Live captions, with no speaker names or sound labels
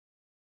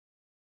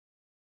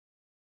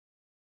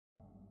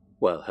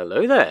Well,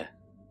 hello there.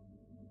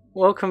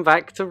 Welcome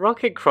back to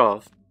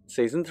Rocketcraft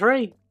Season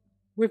 3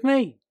 with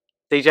me,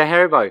 DJ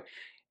Haribo.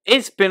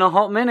 It's been a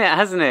hot minute,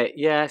 hasn't it?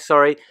 Yeah,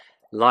 sorry.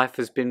 Life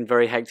has been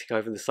very hectic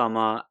over the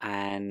summer,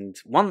 and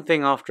one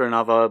thing after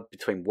another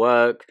between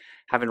work,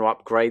 having to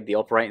upgrade the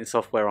operating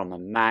software on my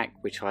Mac,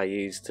 which I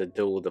use to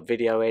do all the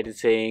video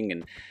editing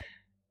and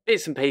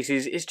bits and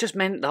pieces, it's just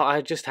meant that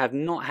I just have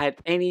not had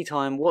any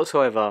time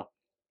whatsoever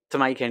to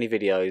make any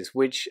videos,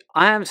 which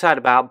I am sad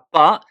about,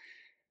 but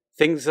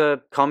things are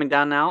calming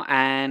down now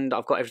and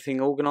I've got everything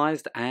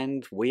organised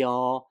and we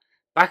are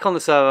back on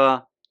the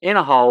server in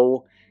a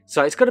hole.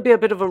 So it's going to be a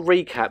bit of a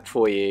recap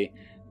for you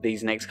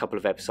these next couple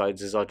of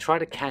episodes as I try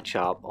to catch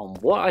up on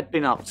what I'd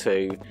been up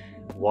to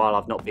while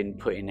I've not been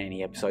putting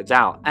any episodes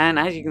out. And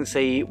as you can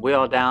see, we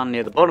are down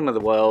near the bottom of the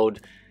world,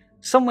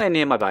 somewhere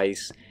near my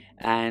base,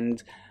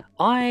 and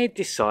I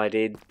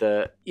decided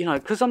that, you know,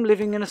 because I'm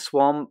living in a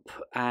swamp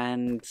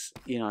and,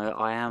 you know,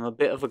 I am a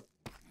bit of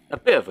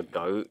a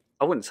goat.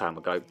 I wouldn't say I'm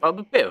a goat, but I'm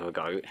a bit of a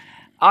goat.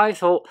 I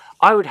thought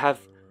I would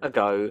have a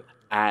go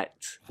at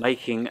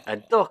making a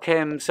Doc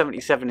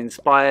M77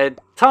 inspired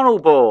tunnel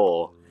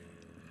bore.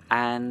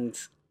 And,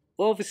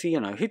 well, obviously,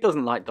 you know, who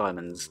doesn't like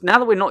diamonds? Now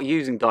that we're not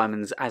using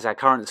diamonds as our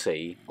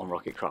currency on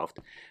Rocketcraft,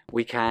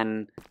 we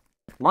can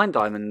mine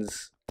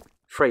diamonds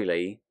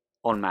freely,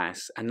 en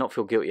masse, and not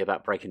feel guilty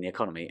about breaking the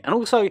economy. And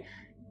also,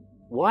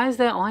 why is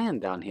there iron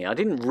down here? I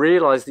didn't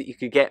realise that you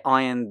could get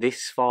iron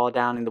this far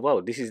down in the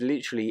world. This is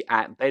literally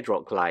at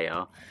bedrock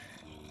layer.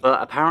 But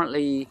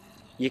apparently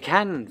you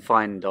can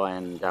find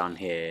iron down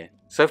here.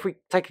 So if we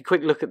take a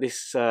quick look at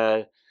this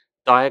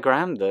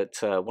diagram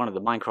that one of the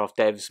Minecraft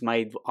devs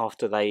made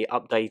after they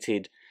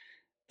updated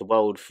the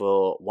world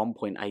for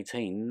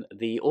 1.18,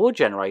 the ore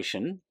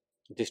generation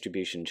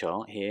distribution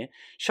chart here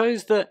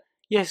shows that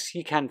yes,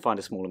 you can find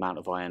a small amount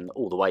of iron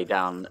all the way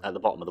down at the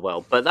bottom of the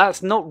world. But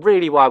that's not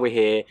really why we're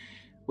here.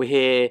 We're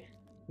here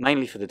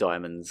mainly for the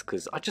diamonds,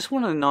 because I just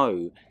want to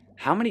know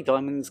how many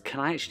diamonds can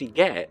I actually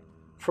get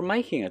from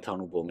making a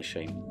tunnel bore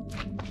machine.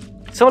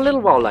 So a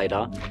little while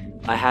later,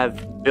 I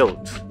have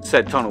built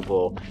said tunnel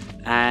bore,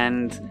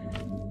 and,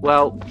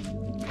 well,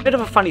 a bit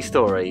of a funny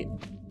story.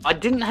 I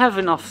didn't have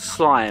enough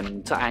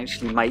slime to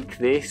actually make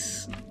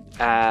this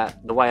the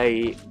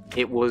way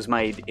it was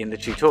made in the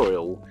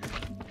tutorial.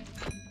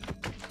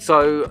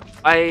 So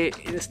I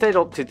instead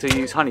opted to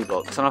use honey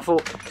blocks, and I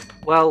thought,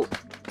 well,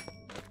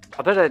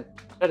 I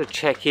better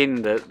check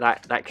in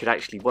that could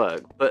actually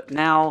work. But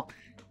now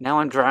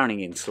I'm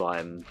drowning in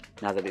slime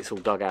now that it's all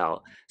dug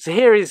out. So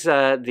here is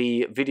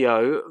the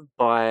video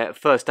by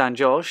First Dan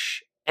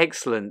Josh.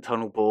 Excellent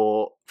tunnel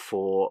bore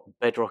for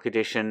Bedrock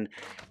Edition.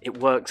 It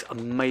works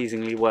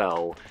amazingly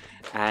well,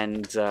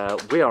 and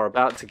we are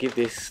about to give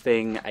this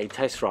thing a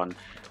test run.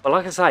 But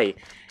like I say,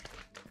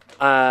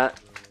 I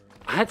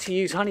had to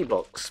use honey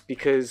blocks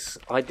because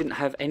I didn't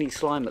have any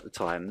slime at the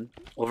time,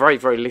 or very,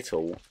 very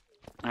little.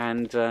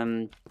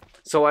 And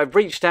so I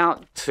reached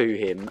out to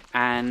him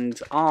and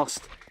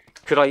asked,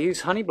 could I use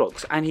honey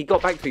blocks? And he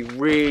got back to me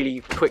really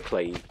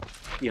quickly,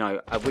 you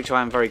know, which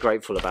I am very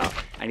grateful about.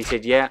 And he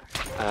said, yeah,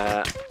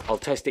 I'll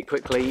test it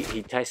quickly.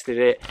 He tested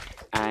it.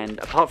 And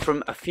apart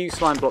from a few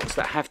slime blocks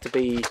that have to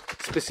be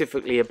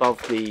specifically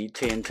above the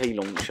TNT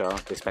launcher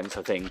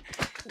dispenser thing,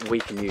 we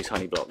can use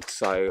honey blocks.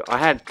 So I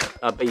had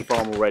a bee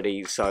farm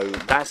already, so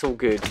that's all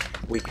good.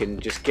 We can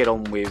just get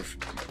on with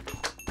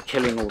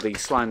killing all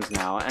these slimes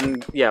now.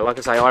 And yeah, like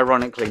I say,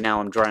 ironically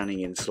now I'm drowning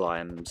in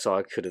slime, so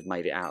I could have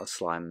made it out of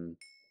slime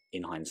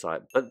in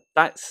hindsight, but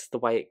that's the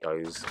way it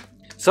goes.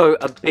 So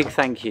a big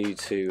thank you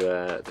to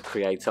the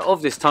creator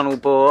of this tunnel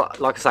bore.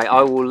 Like I say,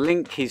 I will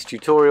link his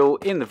tutorial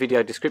in the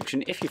video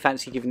description if you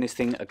fancy giving this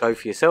thing a go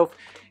for yourself.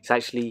 It's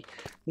actually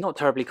not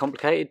terribly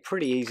complicated,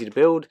 pretty easy to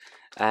build.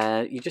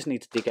 You just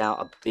need to dig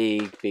out a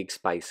big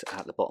space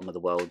at the bottom of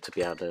the world to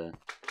be able to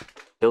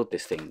build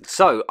this thing.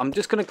 So I'm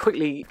just going to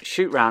quickly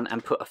shoot around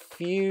and put a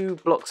few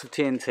blocks of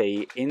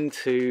TNT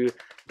into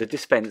the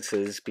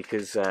dispensers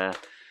because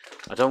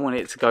I don't want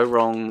it to go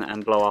wrong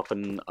and blow up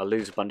and I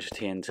lose a bunch of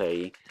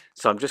TNT.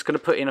 So I'm just going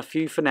to put in a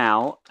few for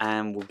now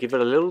and we'll give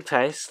it a little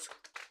test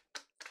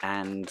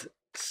and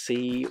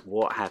see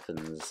what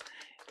happens.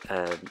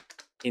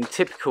 In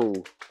typical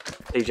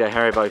DJ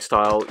Haribo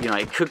style, you know,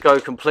 it could go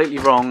completely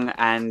wrong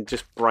and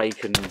just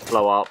break and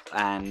blow up,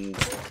 and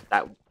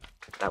that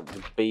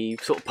would be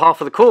sort of par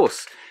for the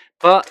course.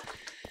 But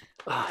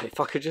if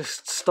I could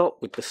just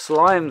stop with the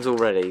slimes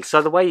already.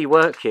 So the way you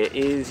work it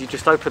is you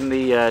just open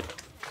the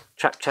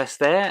trap chest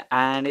there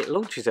and it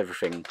launches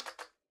everything.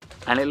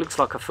 And it looks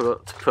like I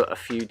forgot to put a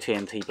few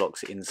TNT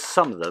blocks in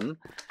some of them.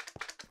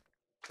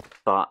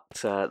 But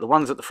the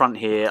ones at the front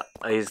here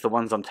is the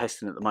ones I'm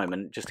testing at the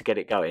moment just to get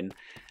it going.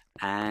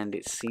 And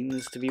it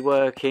seems to be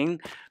working.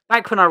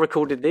 Back when I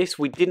recorded this,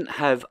 we didn't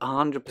have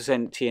 100%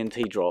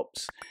 TNT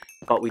drops.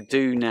 but we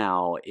do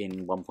now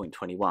in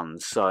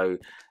 1.21. So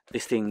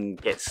this thing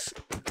gets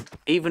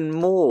even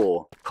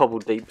more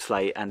cobbled deep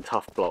slate and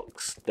tough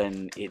blocks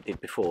than it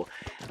did before.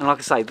 And like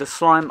I say, the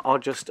slime are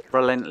just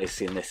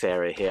relentless in this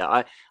area here.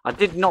 I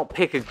did not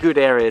pick a good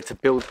area to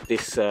build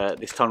this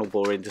this tunnel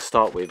bore in to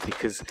start with,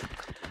 because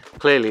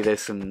clearly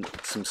there's some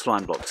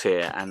slime blocks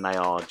here and they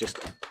are just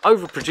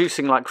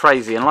overproducing like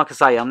crazy. And like I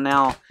say, I'm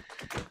now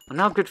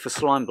good for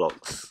slime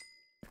blocks.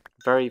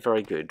 Very,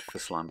 very good for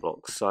slime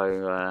blocks.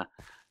 So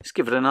let's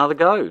give it another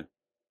go.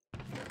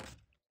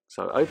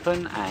 So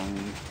open and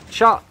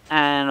shut,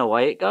 and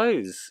away it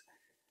goes.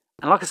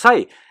 And like I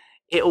say,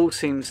 it all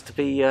seems to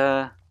be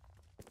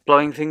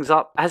blowing things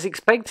up as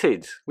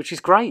expected, which is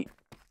great.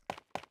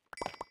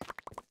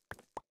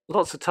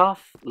 Lots of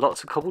tough,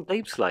 lots of cobbled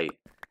deep slate.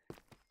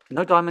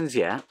 No diamonds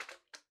yet.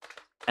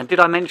 And did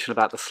I mention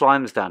about the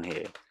slimes down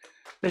here?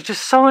 They're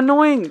just so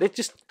annoying. They're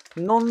just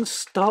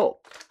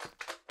non-stop.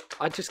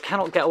 I just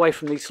cannot get away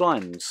from these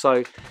slimes.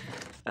 So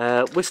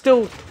we're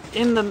still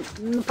in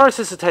the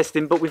process of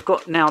testing, but we've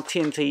got now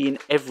TNT in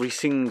every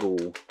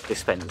single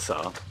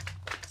dispenser.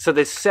 So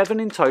there's 7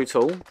 in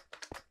total,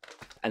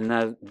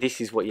 and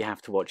this is what you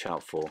have to watch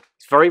out for.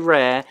 It's very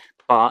rare,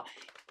 but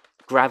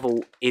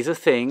gravel is a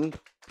thing,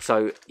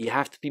 so you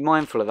have to be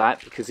mindful of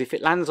that, because if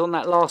it lands on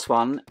that last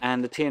one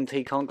and the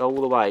TNT can't go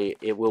all the way,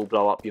 it will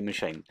blow up your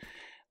machine.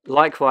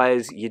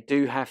 Likewise, you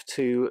do have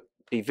to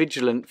be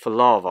vigilant for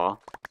lava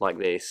like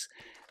this.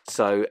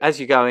 So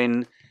as you go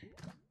in,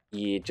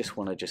 you just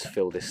want to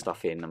fill this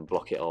stuff in and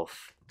block it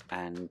off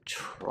and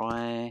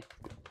try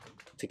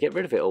to get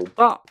rid of it all.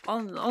 But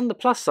on the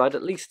plus side,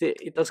 at least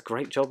it does a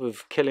great job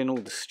of killing all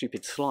the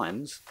stupid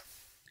slimes.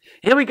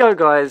 Here we go,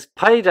 guys.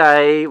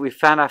 Payday. We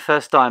found our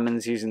first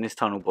diamonds using this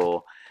tunnel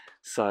bore.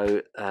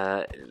 So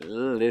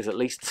there's at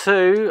least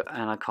 2,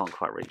 and I can't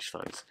quite reach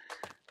those.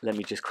 Let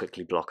me just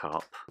quickly block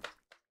up.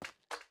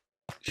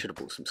 Should have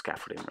bought some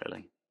scaffolding,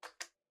 really.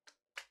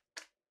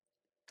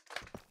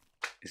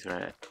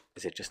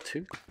 Is it just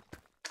 2?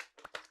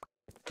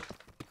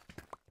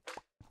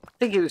 I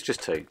think it was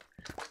just 2.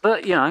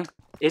 But, you know,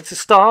 it's a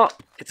start.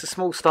 It's a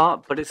small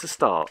start, but it's a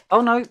start.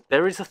 Oh no,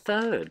 there is a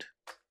 3rd.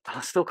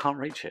 I still can't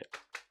reach it.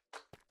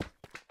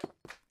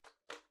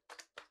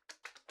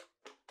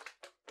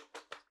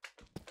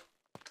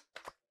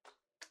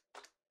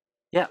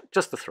 Yeah,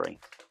 just the 3.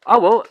 Oh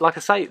well, like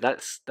I say,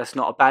 that's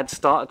not a bad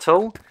start at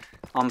all.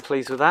 I'm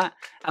pleased with that.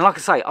 And like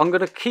I say, I'm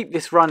going to keep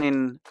this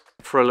running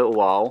for a little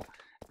while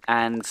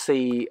and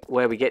see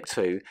where we get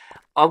to.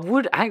 I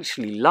would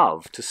actually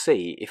love to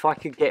see if I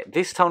could get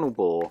this tunnel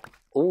bore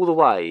all the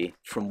way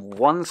from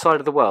one side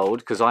of the world,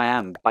 because I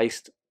am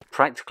based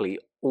practically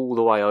all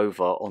the way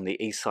over on the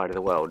east side of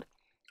the world.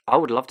 I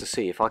would love to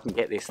see if I can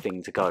get this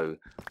thing to go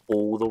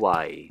all the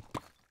way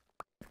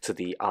to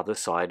the other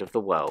side of the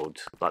world,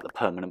 like the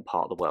permanent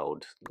part of the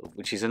world,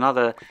 which is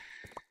another,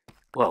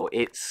 well,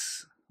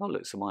 it's, oh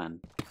look, some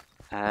iron.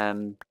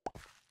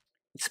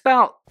 It's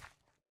about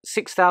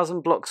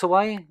 6,000 blocks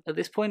away at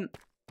this point,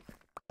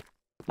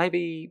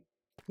 maybe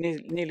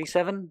nearly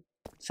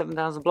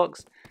 7,000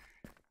 blocks.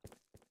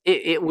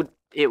 It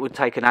would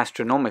take an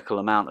astronomical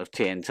amount of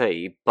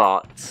TNT,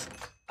 but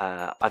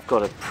I've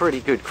got a pretty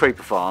good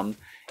creeper farm.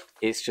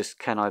 It's just,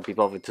 can I be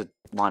bothered to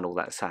mine all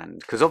that sand?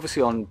 Because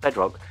obviously on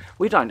Bedrock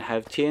we don't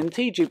have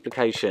TNT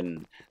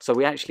duplication, so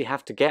we actually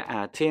have to get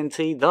our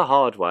TNT the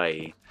hard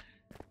way,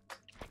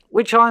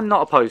 which I'm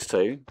not opposed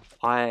to.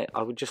 I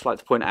would just like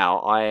to point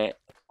out,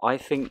 I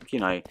think, you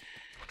know,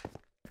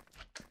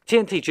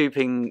 TNT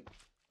duping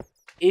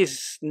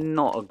is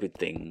not a good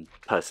thing,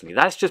 personally.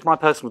 That's just my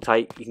personal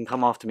take. You can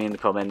come after me in the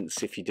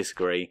comments if you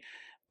disagree,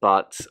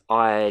 but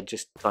I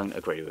just don't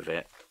agree with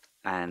it.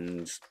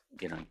 And,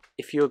 you know,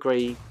 if you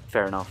agree,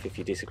 fair enough. If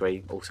you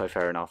disagree, also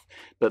fair enough.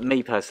 But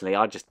me personally,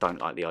 I just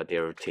don't like the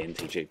idea of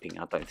TNT duping.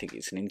 I don't think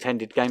it's an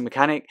intended game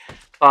mechanic.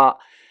 But,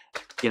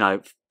 you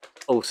know,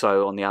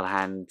 also on the other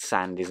hand,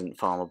 sand isn't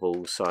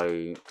farmable,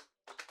 so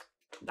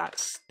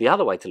that's the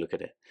other way to look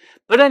at it.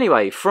 But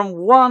anyway, from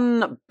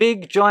one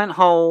big giant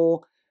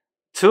hole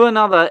to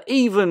another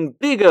even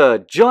bigger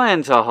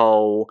gianter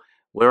hole,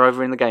 we're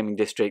over in the gaming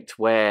district,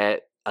 where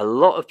a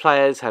lot of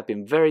players have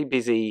been very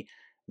busy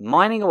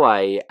mining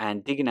away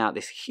and digging out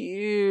this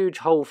huge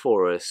hole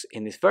for us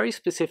in this very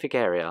specific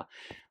area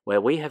where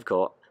we have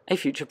got a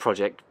future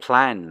project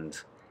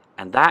planned.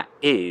 And that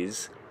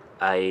is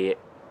a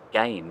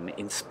game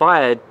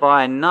inspired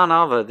by none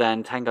other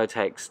than Tango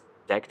Tech's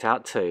Decked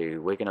Out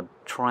 2. We're going to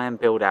try and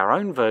build our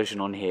own version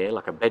on here,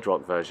 like a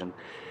Bedrock version.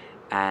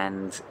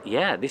 And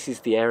yeah, this is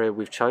the area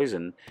we've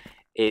chosen.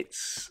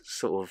 It's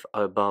sort of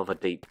above a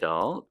deep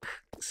dark,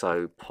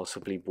 so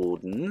possibly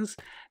wardens.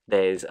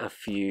 There's a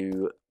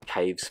few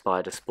cave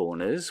spider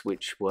spawners,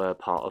 which were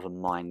part of a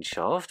mine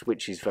shaft,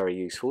 which is very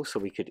useful, so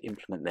we could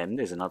implement them.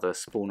 There's another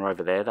spawner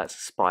over there, that's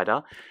a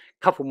spider. A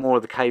couple more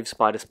of the cave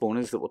spider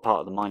spawners that were part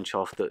of the mine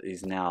shaft that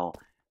is now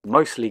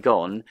mostly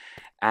gone.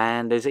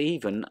 And there's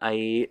even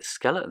a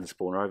skeleton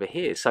spawner over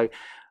here. So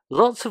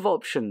lots of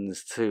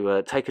options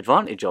to take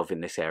advantage of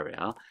in this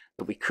area.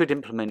 that we could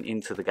implement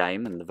into the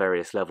game and the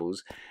various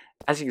levels.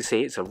 As you can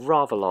see, it's a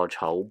rather large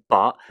hole,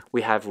 but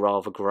we have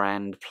rather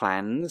grand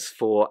plans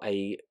for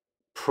a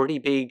pretty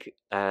big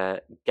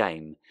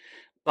game.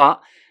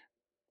 But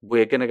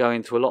we're going to go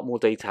into a lot more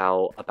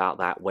detail about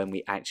that when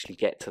we actually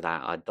get to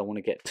that. I don't want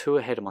to get too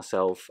ahead of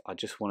myself. I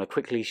just want to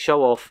quickly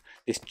show off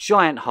this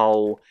giant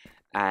hole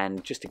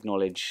and just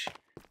acknowledge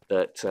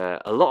that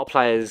a lot of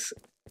players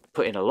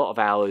put in a lot of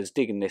hours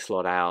digging this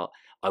lot out.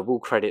 I will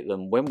credit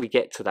them when we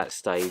get to that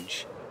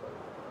stage.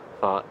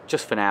 But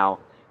just for now,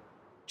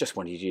 just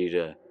wanted you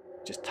to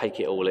just take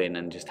it all in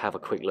and just have a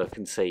quick look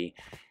and see.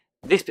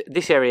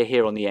 This area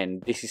here on the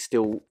end, this is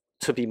still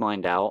to be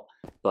mined out,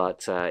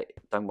 but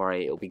don't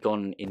worry, it'll be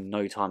gone in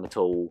no time at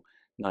all,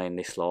 knowing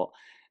this lot.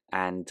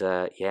 And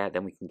yeah,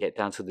 then we can get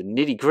down to the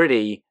nitty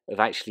gritty of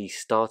actually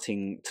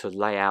starting to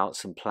lay out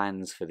some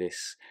plans for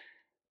this.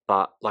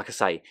 But like I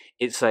say,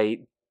 it's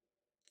a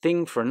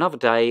thing for another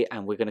day,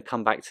 and we're going to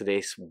come back to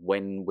this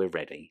when we're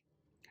ready.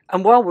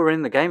 And while we're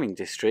in the gaming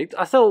district,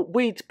 I thought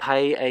we'd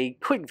pay a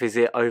quick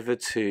visit over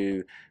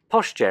to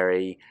Posh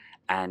Jerry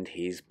and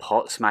his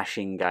pot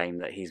smashing game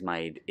that he's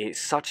made.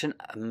 It's such an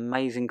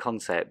amazing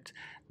concept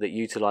that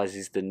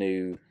utilizes the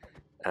new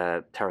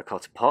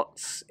terracotta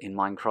pots in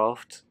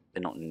Minecraft.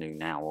 They're not new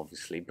now,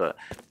 obviously, but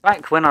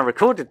back when I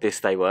recorded this,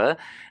 they were.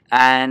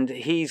 And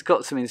he's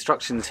got some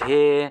instructions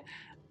here.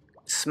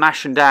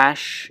 Smash and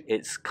dash.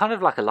 It's kind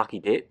of like a lucky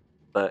dip,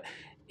 but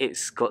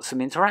it's got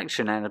some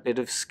interaction and a bit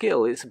of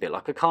skill. It's a bit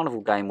like a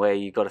carnival game where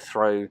you've got to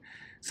throw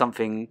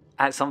something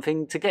at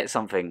something to get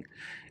something.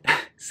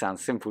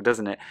 Sounds simple,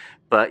 doesn't it?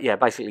 But yeah,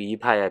 basically you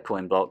pay a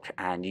coin block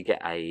and you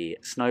get a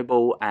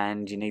snowball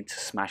and you need to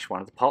smash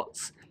one of the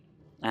pots,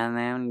 and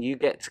then you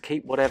get to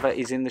keep whatever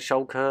is in the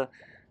shulker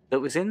that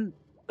was in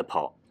the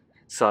pot.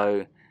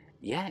 So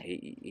yeah,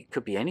 it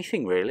could be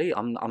anything really.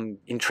 I'm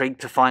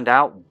intrigued to find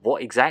out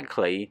what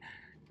exactly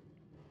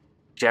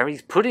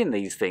Jerry's put in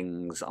these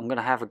things. I'm going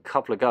to have a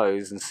couple of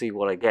goes and see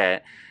what I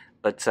get.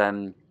 But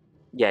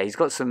yeah, he's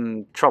got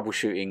some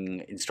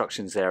troubleshooting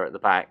instructions there at the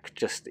back,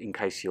 just in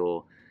case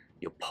your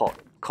pot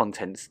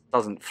contents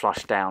doesn't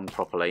flush down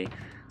properly.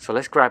 So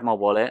let's grab my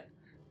wallet,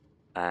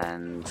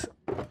 and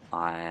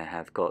I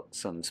have got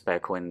some spare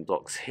coin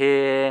blocks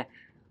here.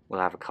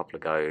 We'll have a couple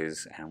of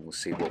goes and we'll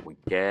see what we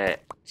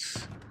get.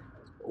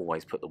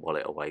 Always put the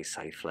wallet away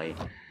safely.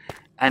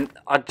 And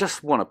I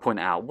just want to point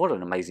out what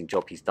an amazing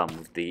job he's done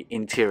with the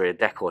interior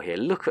decor here.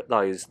 Look at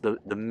those,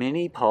 the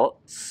mini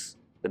pots,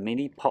 the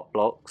mini pot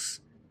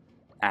blocks,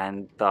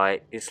 and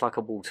it's like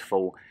a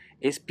waterfall.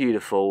 It's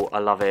beautiful, I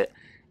love it.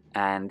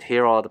 And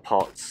here are the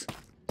pots.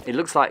 It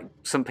looks like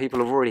some people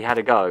have already had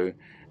a go,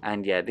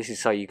 and yeah, this is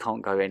so you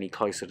can't go any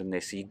closer than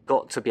this. So you've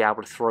got to be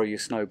able to throw your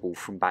snowball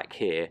from back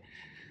here.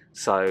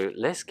 So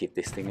let's give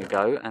this thing a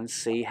go and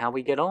see how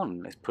we get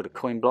on. Let's put a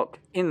coin block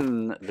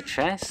in the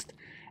chest,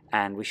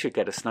 and we should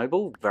get a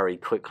snowball very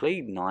quickly.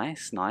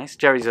 Nice, nice.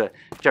 Jerry's a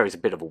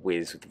bit of a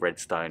whiz with the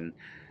redstone.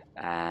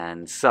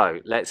 And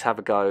so let's have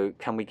a go.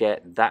 Can we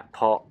get that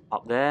pot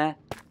up there,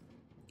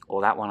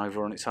 or that one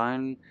over on its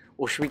own,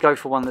 or should we go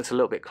for one that's a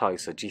little bit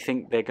closer? Do you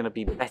think they're going to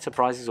be better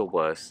prizes or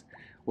worse?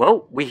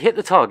 Well, we hit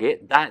the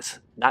target.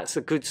 That's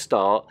a good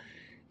start.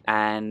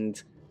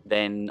 And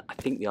then I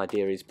think the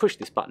idea is push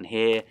this button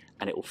here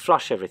and it will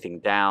flush everything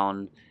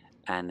down,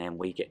 and then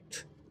we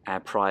get our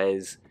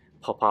prize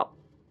pop up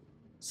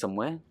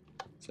somewhere.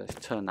 So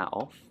let's turn that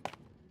off.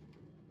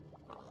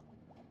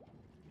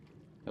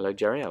 Hello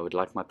Jerry, I would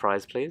like my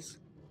prize please.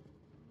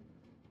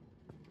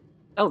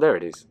 Oh, there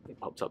it is. It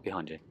pops up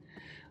behind you.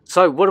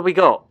 So what have we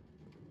got?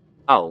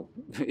 Oh,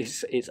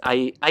 it's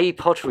a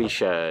pottery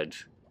sherd.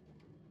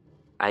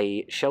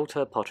 A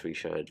shelter pottery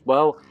sherd.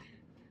 Well,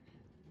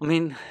 I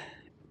mean,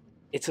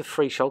 it's a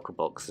free shulker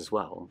box as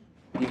well.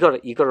 You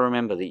got to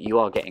remember that you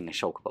are getting a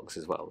shulker box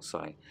as well.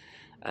 So,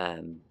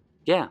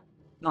 yeah,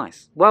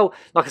 nice. Well,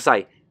 like I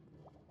say,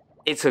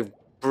 it's a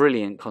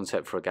brilliant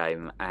concept for a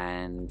game,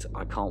 and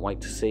I can't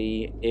wait to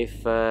see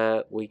if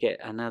we get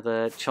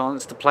another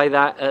chance to play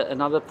that at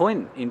another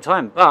point in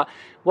time. But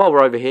while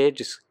we're over here,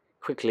 just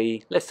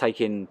quickly, let's take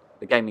in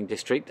the gaming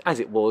district as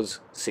it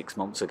was 6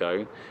 months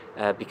ago,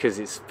 because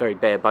it's very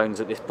bare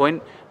bones at this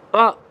point.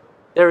 But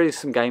there is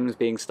some games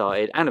being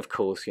started, and of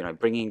course, you know,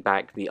 bringing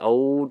back the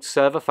old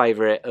server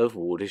favourite of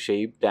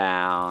Watership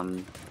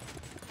Down.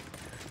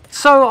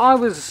 So I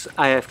was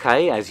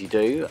AFK, as you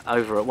do,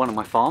 over at one of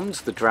my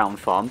farms, the Drown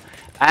Farm,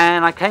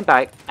 and I came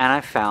back and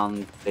I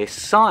found this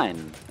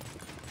sign.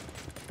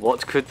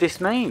 What could this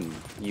mean,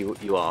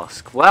 you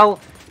ask? Well,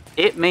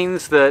 it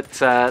means that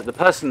the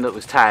person that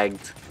was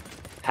tagged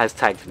has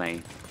tagged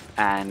me,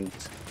 and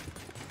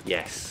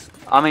yes.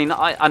 I mean,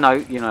 I know,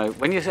 you know,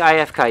 when you're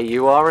AFK,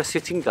 you are a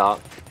sitting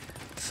duck,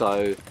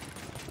 so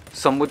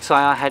some would say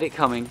I had it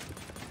coming,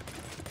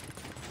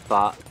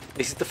 but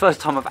this is the first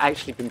time I've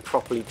actually been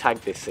properly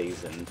tagged this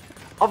season.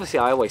 Obviously,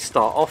 I always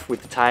start off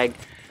with the tag,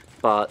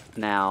 but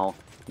now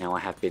I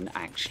have been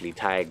actually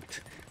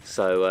tagged.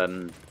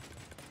 So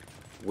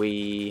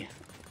we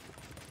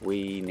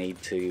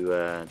need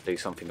to do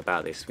something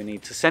about this. We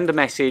need to send a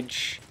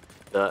message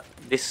that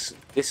this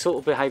sort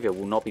of behaviour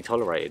will not be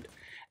tolerated.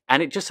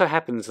 And it just so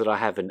happens that I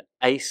have an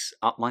ace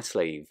up my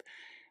sleeve.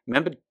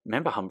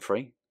 Remember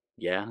Humphrey?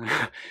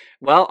 Yeah.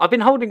 Well, I've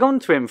been holding on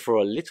to him for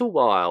a little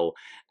while,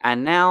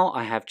 and now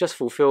I have just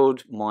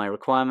fulfilled my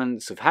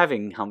requirements of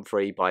having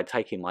Humphrey by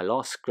taking my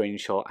last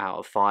screenshot out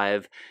of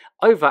 5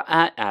 over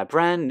at our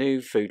brand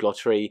new food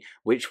lottery,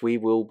 which we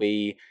will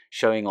be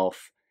showing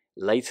off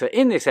later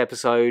in this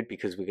episode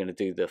because we're going to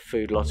do the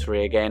food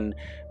lottery again.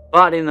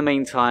 But in the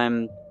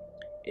meantime,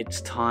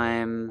 it's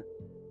time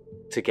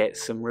to get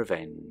some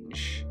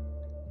revenge.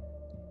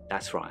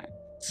 That's right.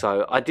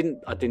 So I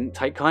didn't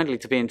take kindly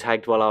to being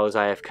tagged while I was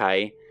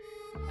AFK,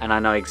 and I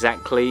know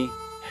exactly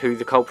who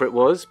the culprit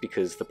was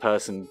because the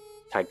person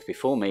tagged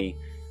before me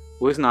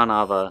was none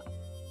other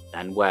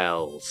than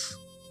Wells.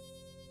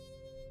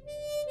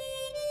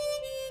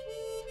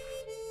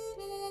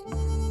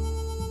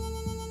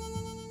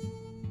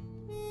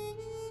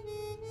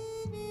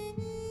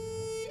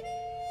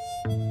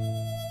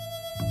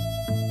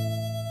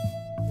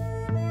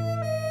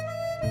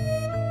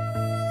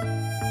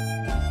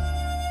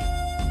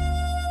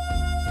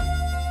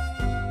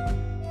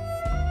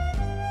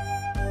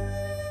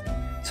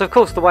 So of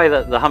course the way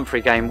that the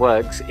Humphrey game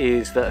works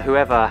is that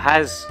whoever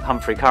has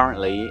Humphrey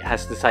currently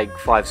has to take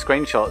 5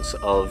 screenshots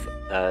of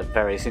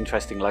various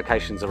interesting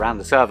locations around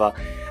the server,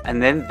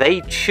 and then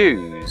they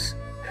choose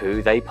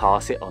who they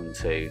pass it on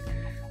to.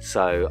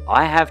 So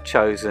I have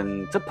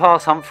chosen to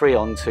pass Humphrey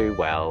on to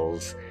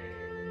Wells.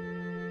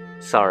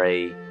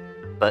 Sorry,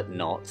 but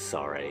not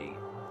sorry.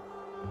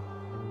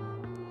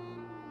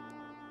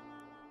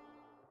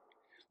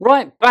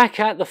 Right, back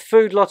at the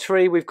food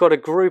lottery, we've got a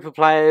group of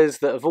players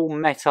that have all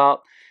met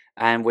up,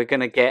 and we're going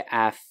to get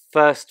our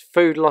first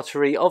food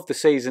lottery of the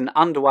season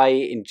underway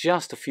in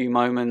just a few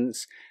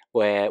moments,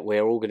 where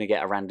we're all going to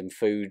get a random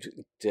food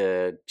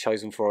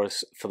chosen for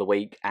us for the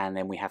week, and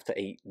then we have to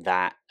eat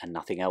that and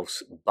nothing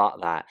else but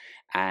that,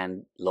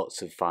 and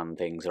lots of fun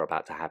things are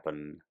about to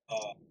happen.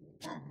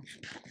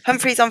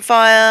 Humphrey's on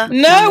fire.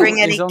 No! Bring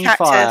any He's on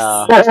cactus.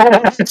 fire.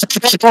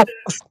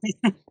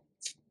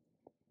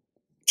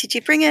 Did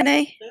you bring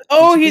any?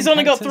 Oh, Did you he's bring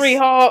only got cactus? 3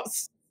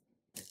 hearts.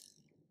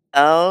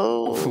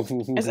 Oh,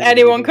 Has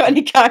anyone got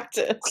any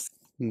cactus?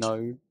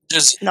 No.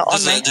 There's a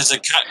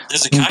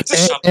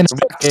Cactus shop that's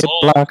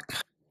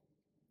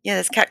yeah,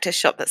 there's a cactus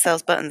shop that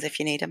sells buttons if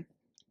you need them.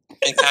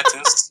 and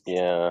cactus.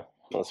 Yeah,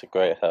 that's a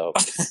great help.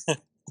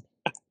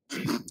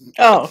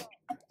 Oh.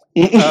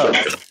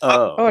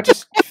 Oh. I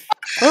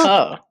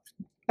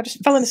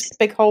just fell in this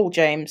big hole,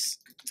 James.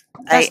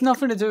 That's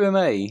nothing to do with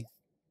me.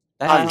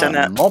 I've That's done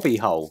a it. mobby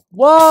hole.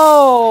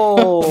 Whoa!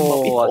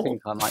 Mobby I hole.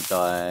 think I might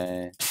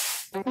die.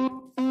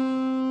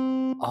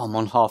 Oh, I'm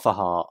on half a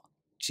heart.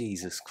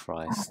 Jesus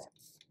Christ.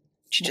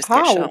 She just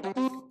How? get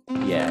shot.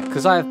 Yeah,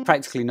 because I have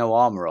practically no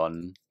armour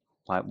on.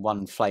 Like,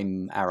 one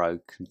flame arrow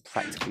can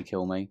practically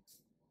kill me.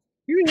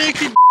 You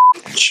naked.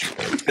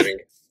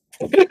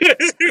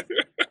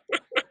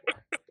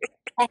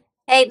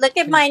 Hey, look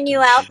at my new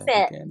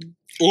outfit.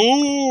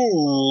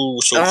 Ooh,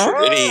 so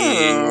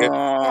pretty.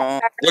 Oh.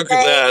 Look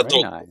at that.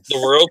 Very The, nice. the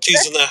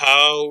royalties in the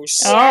house.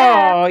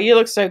 Oh, you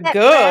look so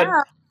good.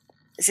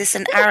 Is this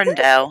an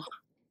Arundel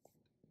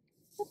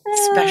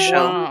special?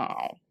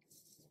 Wow.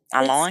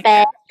 I like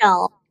it.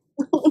 Special.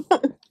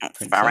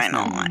 That's very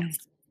nice.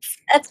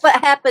 That's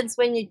what happens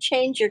when you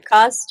change your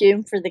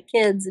costume for the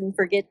kids and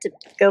forget to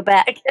go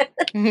back.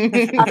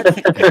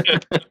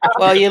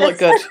 Well, you look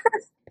good.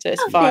 So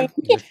it's fine.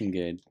 Looking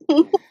good.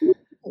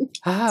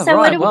 Ah, So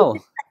what right, do we- well.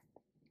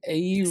 Are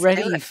you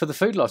ready for the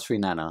food lottery,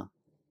 Nana?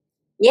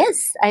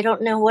 Yes, I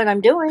don't know what I'm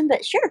doing,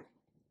 but sure.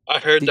 I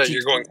heard that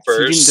you're going So you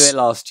first. didn't do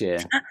it last year.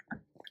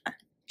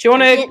 Do you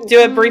want to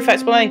do a brief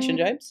explanation,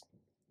 James?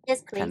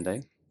 Yes, please. Can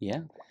do,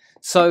 yeah.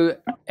 So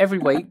every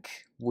week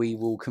we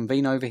will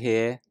convene over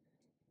here.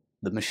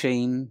 The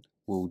machine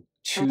will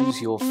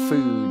choose your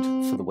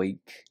food for the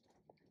week.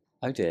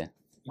 Oh dear.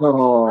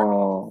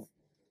 Oh.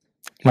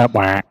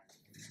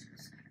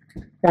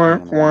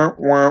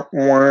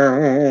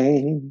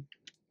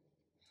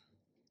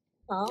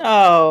 Oh,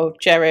 Oh,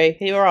 Jerry,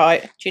 are you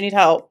alright? Do you need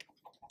help?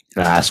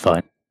 That's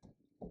fine.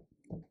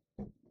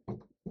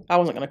 I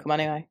wasn't going to come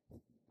anyway.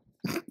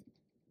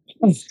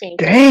 stink.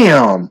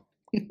 Damn.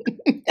 There's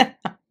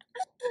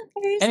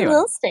Anyway. a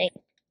little stink.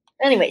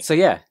 Anyways, So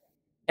yeah,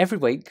 every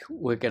week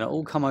we're gonna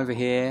all come over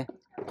here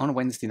on a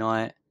Wednesday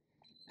night,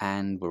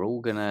 and we're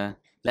all gonna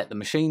let the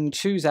machine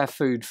choose our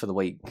food for the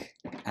week.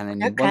 And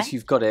then Okay. once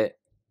you've got it,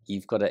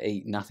 you've got to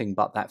eat nothing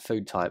but that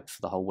food type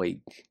for the whole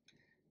week.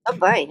 oh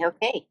boy,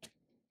 okay.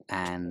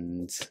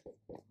 And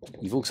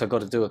you've also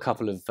got to do a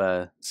couple of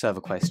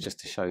server quests just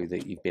to show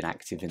that you've been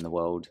active in the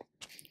world.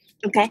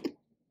 Okay.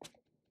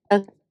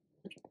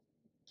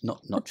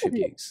 Not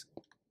tributes.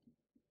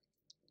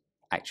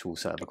 Actual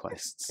server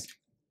quests.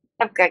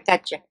 Okay,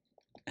 gotcha.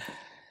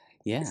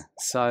 Yeah.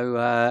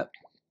 So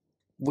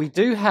we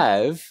do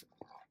have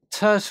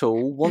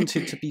Turtle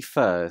wanted to be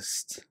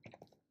first.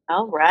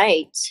 All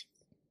right.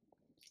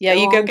 Yeah,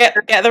 you go get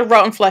the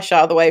rotten flesh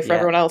out of the way for Yeah.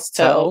 everyone else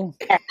to. Turtle,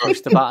 push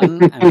the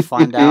button and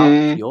find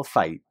out your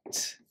fate.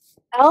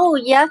 Oh,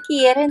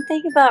 yucky. I didn't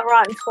think about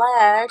rotten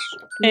flesh.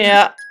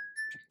 Yeah.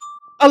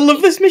 I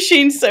love this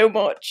machine so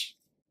much.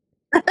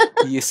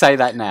 You say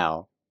that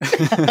now.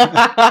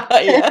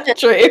 Yeah,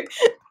 true.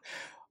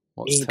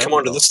 What's Come Turtle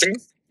onto got? this thing.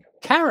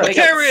 Carrot.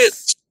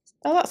 Carrot!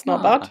 Oh, that's not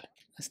Ah, bad.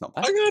 That's not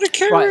bad. I got a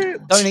carrot!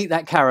 Right, don't eat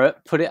that carrot.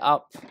 Put it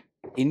up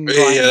in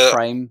your item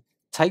frame.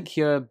 Take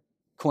your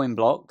coin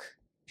block.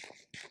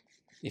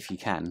 If you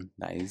can,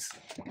 that is.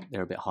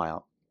 They're a bit high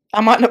up.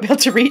 I might not be able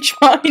to reach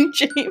mine,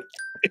 James.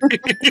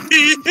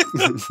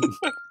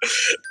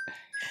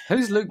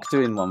 Who's Luke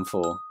doing one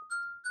for?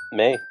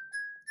 Me.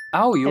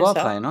 Oh, you are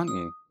Himself. playing, aren't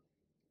you?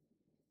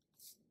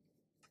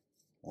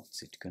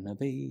 What's it gonna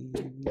be?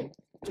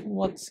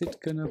 What's it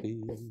gonna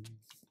be?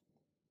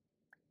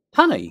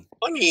 Honey.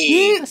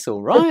 Honey! That's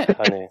all right.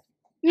 Honey.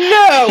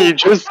 No! You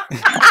just.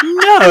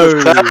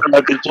 No.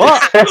 What?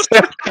 What?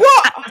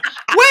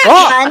 Where?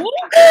 What? Honey?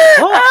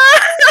 What?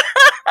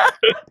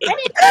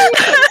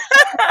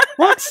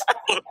 What?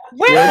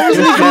 Where? I Yeah,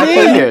 didn't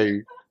even hear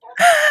you.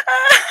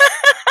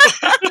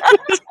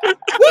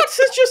 What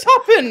has just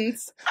happened?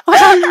 I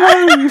don't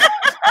know.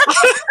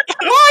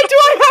 Why do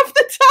I have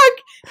the tag?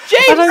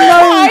 James, I don't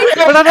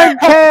know, but I don't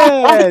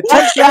care.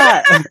 Take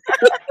that.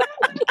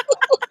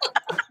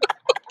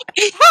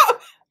 How?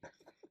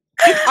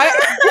 You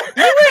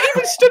weren't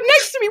even stood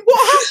next to me.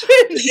 What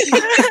happened?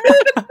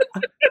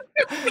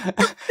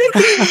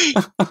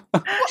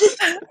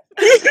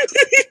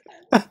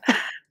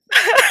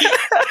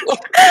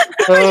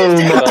 Oh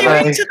Do my.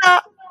 into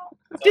that.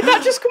 Did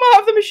that just come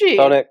out of the machine?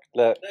 Sonic,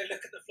 look. No,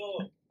 look at the floor.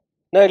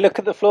 No, look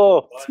at the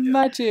floor. It's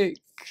magic.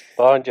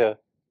 Behind you.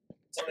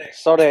 Sonic,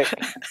 Sonic,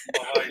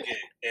 behind you.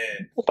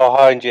 Here.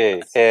 behind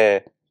you.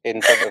 Here,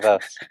 in front of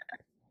us.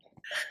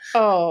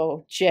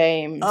 Oh,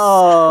 James.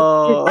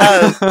 Oh.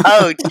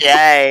 Oh,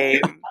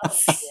 James.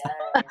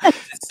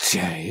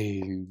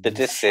 James. The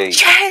Disney.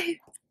 James.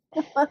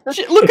 Look at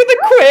the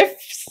quiff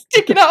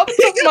sticking out of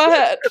the top of my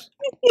head.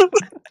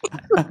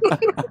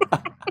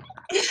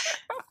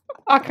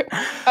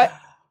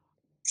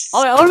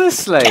 I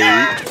Honestly,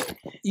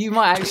 you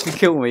might actually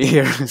kill me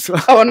here as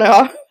well. oh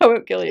no, I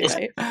won't kill you,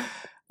 mate.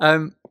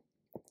 Um,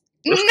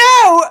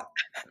 No!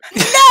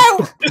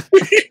 No!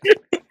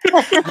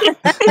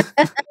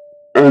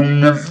 I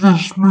love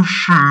this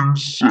machine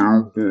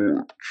so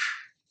much.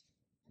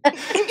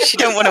 She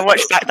don't want to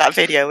watch back that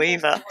video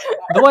either.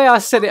 the way I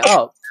set it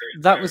up,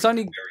 that was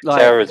only like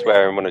Sarah's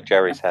wearing one of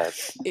Jerry's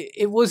hats.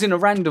 it was in a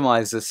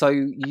randomizer, so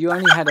you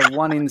only had a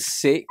 1 in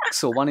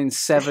 6 or 1 in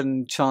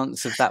 7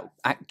 chance of that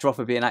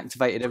dropper being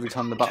activated every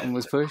time the button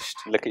was pushed.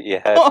 Look at your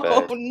head, Oh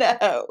bird.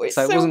 no, it's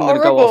So so, it wasn't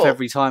horrible. going to go off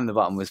every time the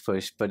button was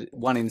pushed, but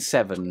 1 in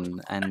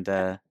 7, and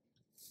Yeah.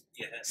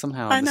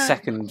 somehow I the know.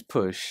 second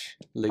push,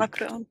 I Luke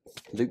put it on.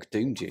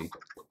 doomed you.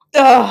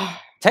 Ugh.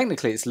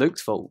 Technically, it's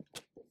Luke's fault.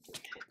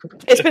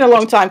 It's been a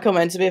long time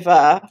coming, to be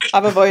fair.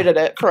 I've avoided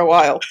it for a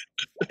while.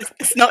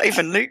 It's not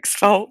even Luke's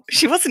fault.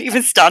 She wasn't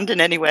even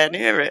standing anywhere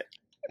near it.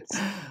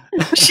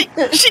 She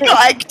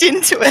got egged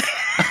into it.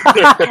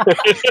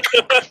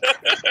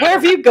 Where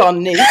have you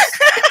gone, niece?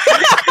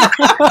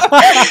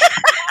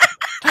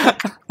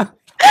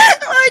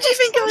 Why do you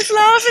think I was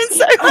laughing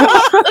so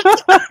hard?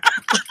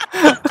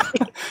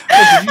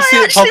 Did you see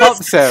I it pop actually up,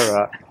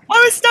 Sarah?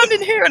 I was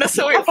standing here and I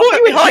saw it I pop thought up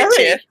you were behind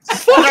Jerry. you. I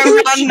thought And you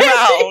were I ran Jerry.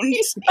 round.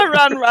 I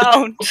ran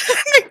round.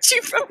 Nicked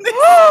you from this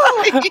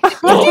side. You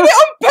did it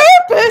on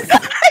purpose!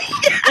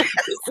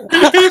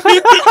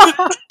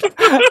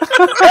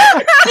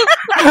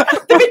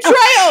 The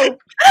betrayal!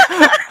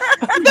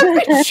 The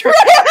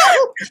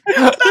betrayal!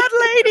 Bad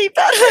lady,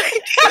 bad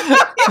lady.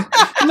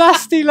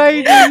 Nasty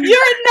lady!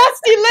 You're a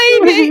nasty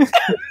lady!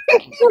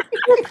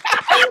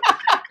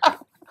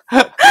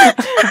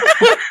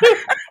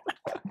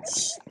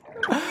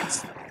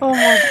 Oh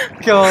my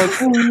god.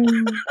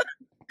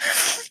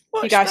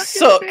 You guys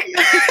suck.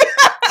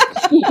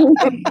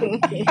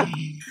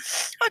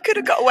 I could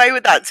have got away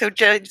with that till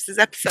James's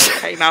episode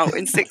came out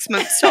in 6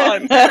 months'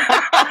 time.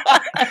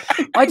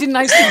 I didn't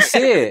actually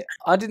see it.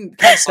 I didn't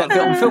catch that bit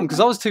on film because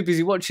I was too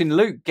busy watching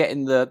Luke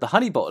getting the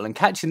honey bottle and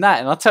catching that,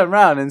 and I turned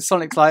around and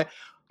Sonic's like,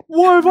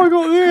 "Why have I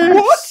got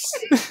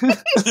this?" What?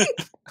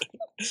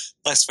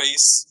 Nice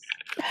face.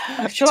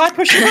 Shall I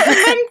push it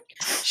then?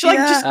 Shall I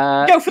just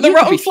go for the you could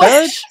rotten be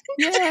flesh?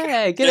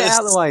 Yeah, get it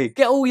out of the way.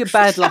 Get all your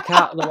bad luck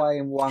out of the way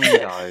in one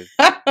go.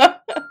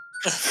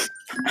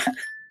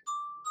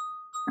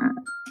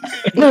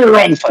 No,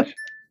 rotten flesh.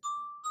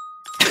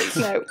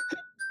 No.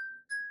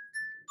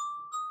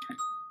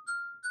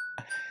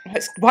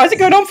 Why is it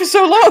going on for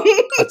so long?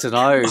 I don't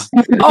know.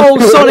 Oh,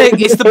 Sonic,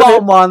 it's the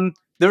bottom one.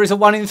 There is a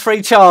 1 in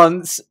 3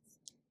 chance.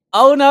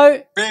 Oh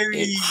no.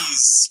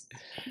 Berries.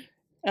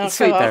 Oh,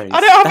 Sweet come on. berries.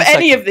 I don't have That's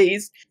any okay. of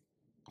these.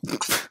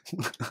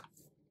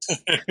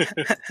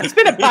 It's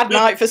been a bad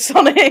night for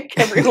Sonic,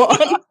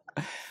 everyone.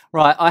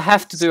 Right, I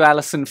have to do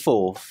Alison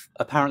 4th.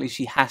 Apparently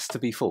she has to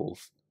be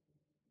 4th.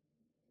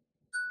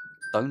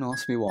 Don't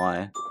ask me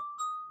why.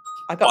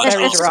 I got Oh, that's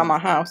berries awesome. around my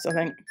house, I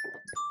think.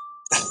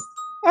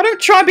 I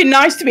don't try and be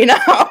nice to me now.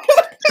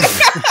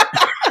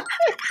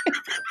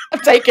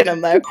 I've taken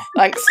them though.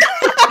 Thanks.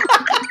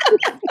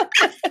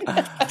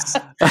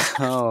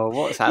 Oh,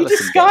 what's You Alison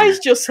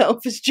disguised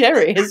yourself as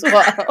Jerry as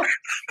well.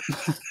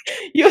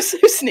 You're so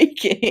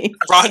sneaky.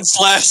 Rotten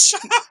flesh.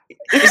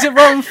 getting? Is it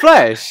rotten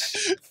flesh?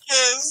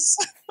 Yes.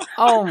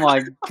 Oh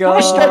my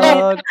god!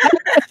 I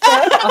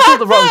thought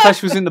the rotten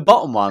flesh was in the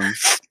bottom one.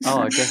 Oh,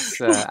 I guess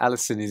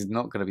Alison is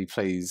not going to be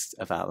pleased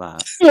about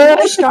that.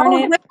 Gosh darn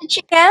it. What did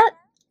she get?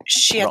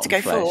 She had to go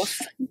Rotten flesh.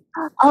 forth.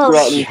 Oh,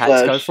 Rotten She had to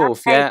go flesh. forth.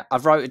 Okay. Yeah,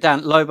 I've wrote it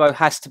down. Lobo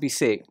has to be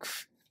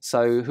sixth.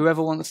 So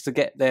whoever wants to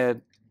get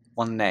their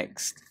one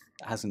next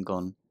hasn't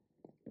gone.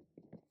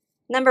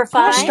 number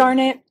Gosh 5. darn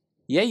it.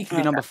 Yeah, you can be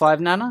Okay. number 5,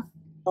 Nana.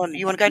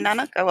 You want to go,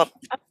 Nana? Go up.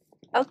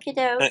 Okie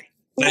doke.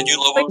 Can I do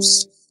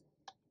Lobos?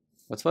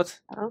 What?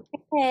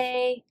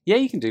 Okay. Yeah,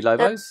 you can do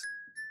Lobos.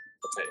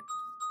 Okay.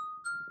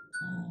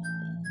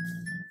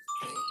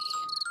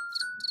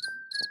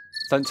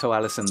 Don't tell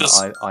Alison Just-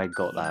 that I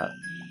got that.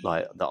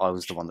 Like that I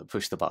was the one that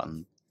pushed the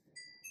button.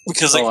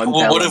 Because like, Oh, I'm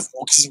what telling. if?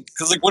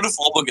 Because like, what if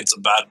Lobo gets a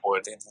bad boy?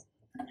 Then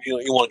you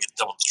want to get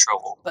double the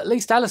trouble. But at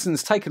least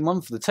Alison's taken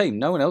one for the team.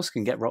 No one else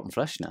can get rotten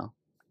flesh now.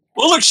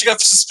 Well, look, she got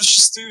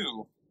suspicious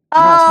too.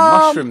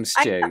 mushroom I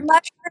stew. got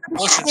mushroom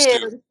Mushroom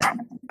stew.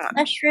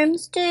 Mushroom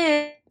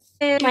stew.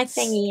 My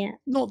thingy.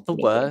 Not the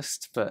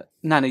worst, but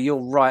Nana, you're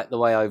right the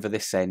way over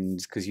this end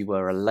because you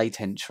were a late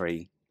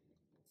entry.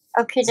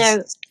 Okay, now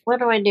what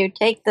do I do?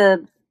 Take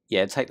the.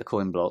 Yeah, take the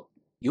coin block.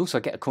 You also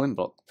get a coin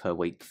block per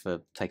week for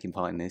taking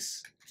part in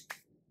this.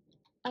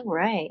 All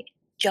right.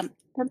 Jump.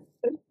 No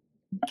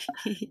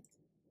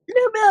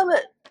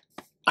velvet.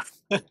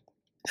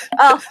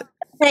 Oh,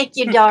 thank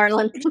you,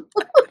 darling.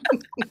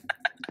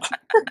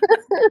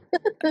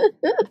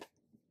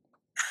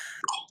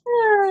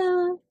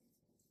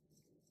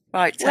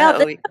 Right, Well,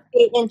 Turtle. this would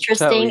be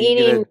interesting. So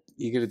Eating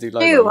you're gonna do stew.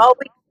 Lobo. Oh,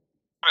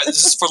 Alright,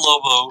 this is for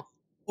Lobo.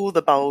 All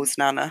the bowls,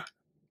 Nana.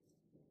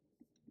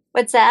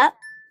 what's that?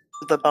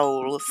 The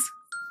bowls.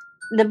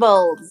 The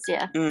bowls,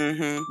 yeah.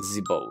 Mm-hmm.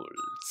 The bowls.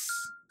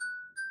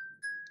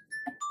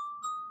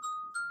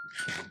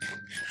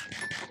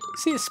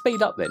 See it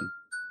speed up then?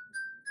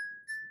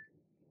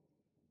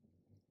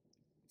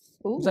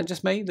 Ooh. Was that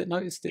just me that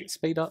noticed it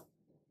speed up?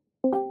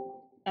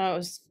 Oh, it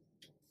was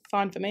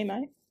fine for me,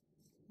 mate.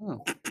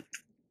 Oh.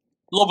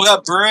 Lobo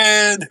got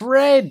bread.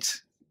 Bread!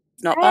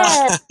 Not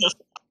bad. Bread.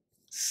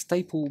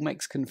 Staple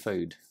Mexican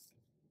food.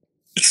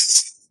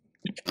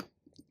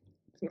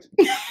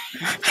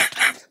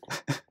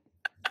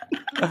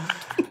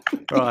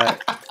 Right.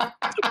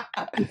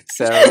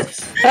 Sarah.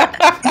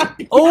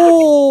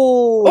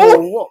 Oh!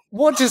 Oh!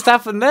 What just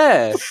happened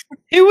there?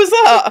 Who was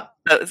that?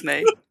 That was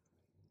me.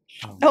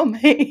 Oh,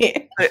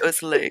 me. It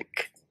was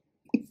Luke.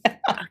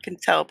 I can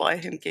tell by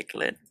him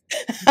giggling.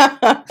 It's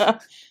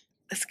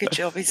a good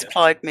job he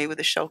supplied me with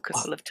a shulker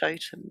full of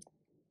totems.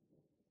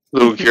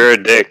 Luke, you're a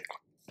dick.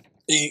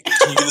 Hey,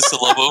 can you give this to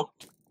Lobo?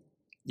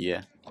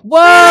 Yeah.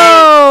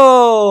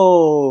 Whoa!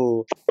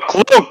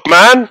 Luke,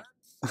 man!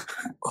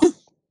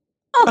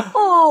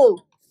 Oh,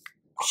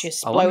 She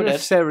I wonder exploded.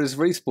 if Sarah's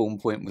respawn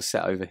point was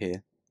set over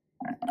here.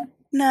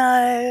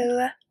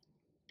 No.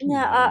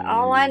 no!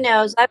 All I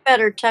know is I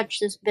better touch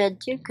this bed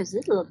too, because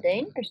it's a little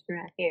dangerous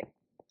right here.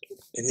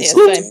 It Yeah, is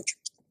same.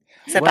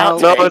 It's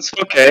about Well, to No, be. it's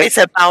okay. It's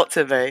about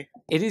to be.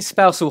 It is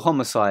spousal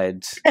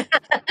homicide, so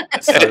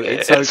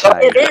it's It's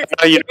okay. It is.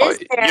 No, you It don't, is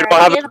you there.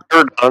 don't have You a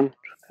beard on.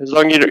 As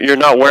long as you're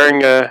not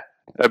wearing a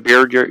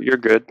beard, you're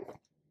good.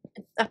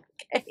 know,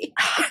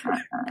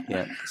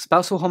 Yeah,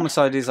 spousal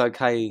homicide is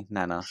okay,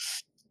 Nana.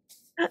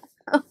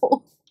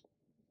 oh,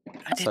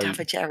 I did So- have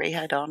a Jerry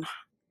head on.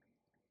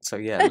 So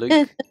yeah,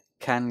 Luke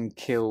can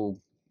kill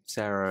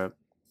Sarah,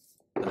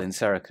 but then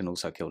Sarah can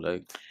also kill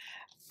Luke.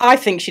 I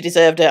think she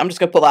deserved it. I'm just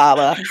going to put that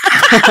out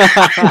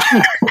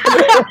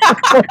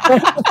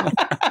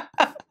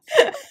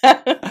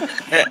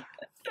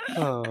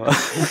Oh.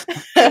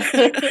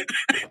 there.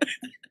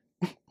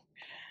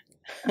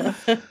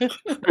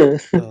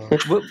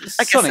 Well,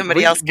 I guess Sonic,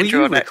 somebody were, else can were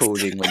draw you next.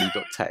 recording when you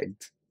got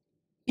tagged?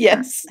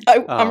 Yes,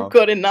 Oh. I'm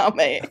recording now,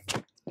 mate.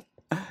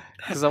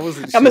 Because I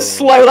wasn't I'm sure. going to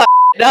slow that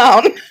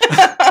down.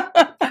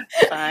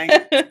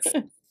 Thanks.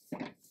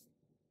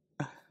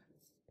 Oh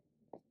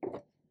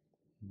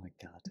my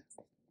god.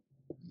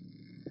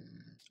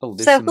 Oh,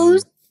 this so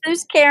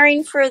who's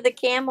caring for the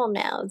camel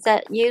now? Is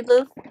that you,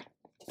 Luke?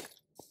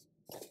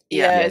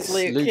 Yeah, yes, it's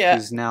Luke. Luke Yeah.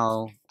 is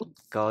now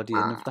guardian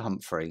of the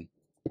Humphrey.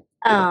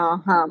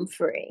 Oh,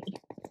 Humphrey.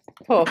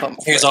 Poor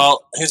Humphrey. Here's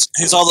all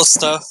the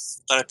stuff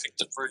that I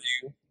picked up for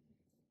you,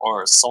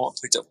 or someone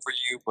picked up for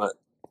you. But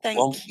Thank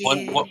one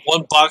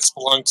you. box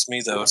belonged to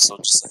me though, so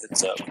just a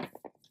heads up.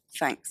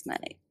 Thanks,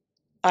 mate.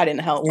 I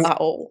didn't help at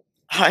all.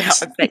 I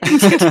bet you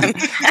didn't.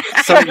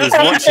 Sonic was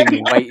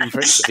watching, waiting for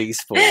it to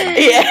despawn.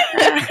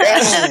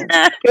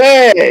 Yeah.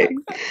 Hey!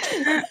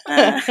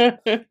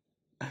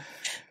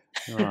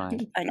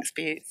 Right. Thanks,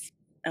 Boots.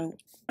 Oh,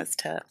 that's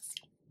turps.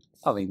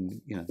 I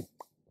mean, you know.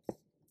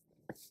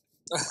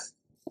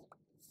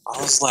 I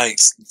was like,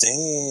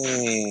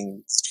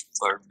 dang, these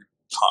people are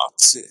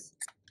toxic.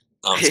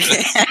 No, I'm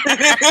just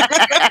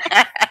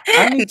kidding.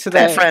 Only to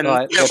They're their friends,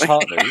 like their don't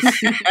we? partners.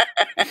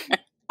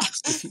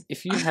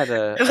 If you had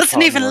a It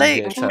wasn't even partner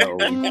on Luke. here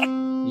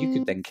turtle, you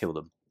could then kill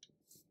them.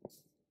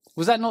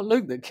 Was that not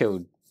Luke that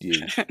killed you?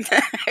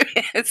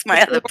 It's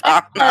my other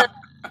partner.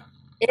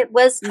 It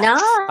was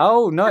not.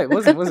 Oh no, it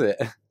wasn't, was it?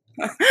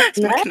 It's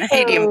my No.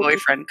 Canadian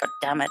boyfriend. God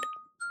damn it!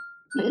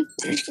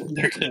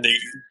 Your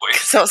Canadian boy.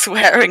 Because I was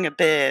wearing a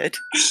beard.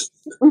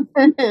 Oh,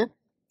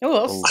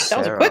 Oh, that was a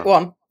Sarah. quick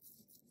one.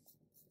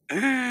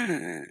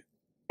 Mm.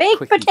 Baked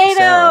Quickie for Sarah.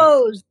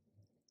 potatoes.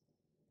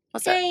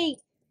 What's that? Yay.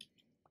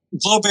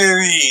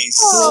 Blueberries.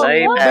 Oh,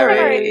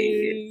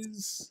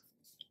 Slowberries.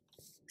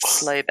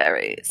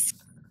 Slowberries.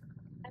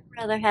 I'd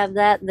rather have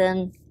that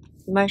than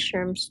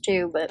mushrooms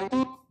too, but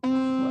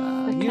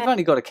Well, you've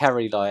only got to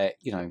carry like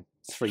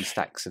 3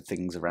 stacks of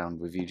things around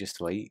with you just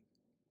to eat.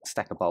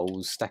 Stack of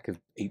bowls, stack of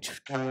each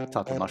type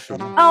of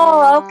mushroom.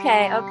 oh,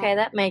 okay,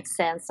 that makes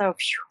sense. Oh,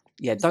 phew.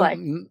 Yeah, It's don't like-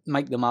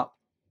 make them up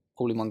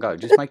all in one go.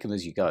 Just make them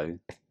as you go.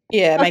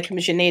 Yeah, make them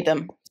as you need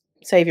them.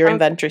 Save your Okay.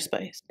 inventory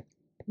space.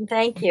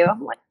 Thank you.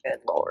 I'm like, good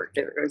lord,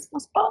 there's my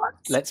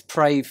spots. Let's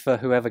pray for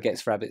whoever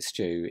gets rabbit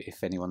stew,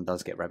 if anyone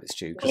does get rabbit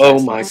stew. 'cause Oh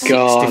that's my like 6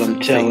 god, I'm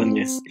different telling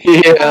you. things,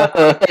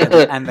 Yeah.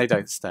 and they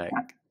don't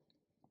stack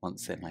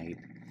once they're made.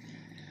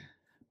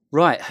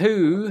 Right,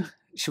 who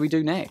should we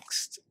do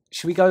next?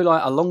 Should we go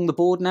like along the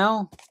board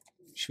now?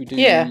 Should we do?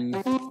 Yeah.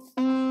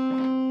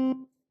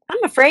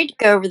 I'm afraid to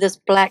go over this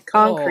black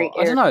concrete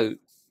I don't area. know.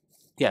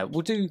 Yeah,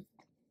 we'll do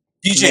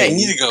DJ, you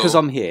need to go. because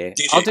I'm here.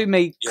 DJ, I'll do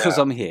me because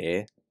yeah. I'm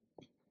here,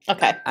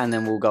 Okay. and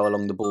then we'll go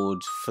along the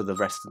board for the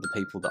rest of the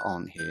people that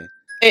aren't here.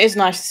 It is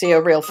nice to see a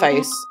real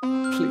face.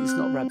 Please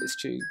not rabbit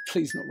stew.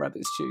 Please not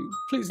rabbit stew.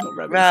 Please not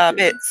rabbit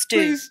Rabbit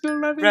stew. stew. Please not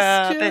rabbit,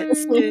 Rabbit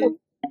stew. stew.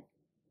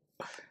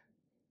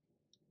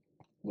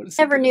 What is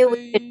it Never gonna knew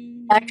we could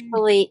be?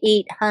 actually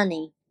eat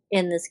honey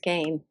in this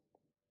game.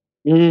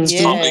 It's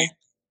Yeah. zombie.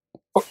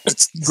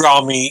 It's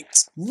raw meat.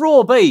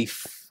 Raw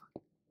beef.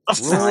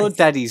 Raw Nice.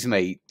 daddy's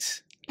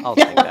meat. I'll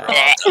take that.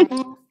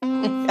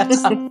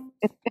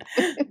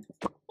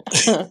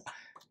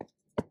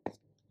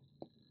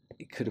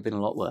 It could have been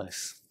a lot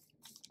worse.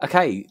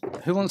 Okay,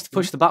 who wants to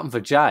push the button for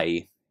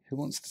Jay? Who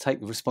wants to take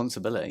the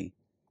responsibility?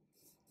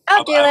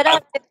 I'll do it.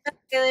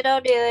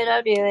 I'll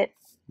do it.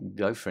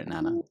 Go for it,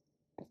 Nana.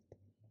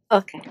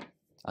 Okay.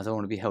 I don't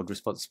want to be held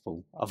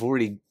responsible. I've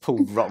already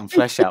pulled rotten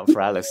flesh out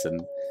for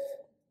Alison.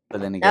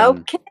 But then again,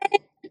 Okay.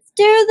 Let's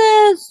do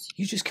this.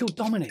 you just killed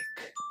Dominic.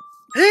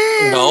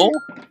 No,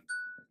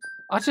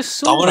 I just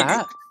saw Dominic-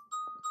 that.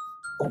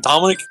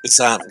 Dominic is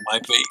on my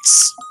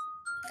base.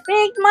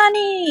 Big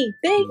money.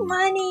 Big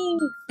money.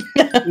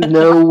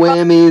 No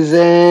whammies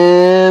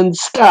and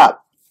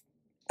stop.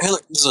 Hey,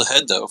 look, there's a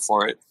head though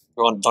for it.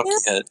 You want a donkey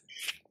head?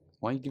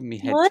 Why are you giving me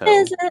head What turtle?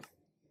 is it?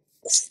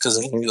 Because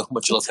I know how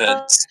much you love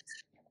heads.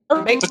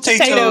 Baked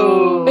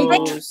Potato.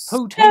 potatoes.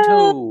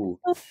 Potato.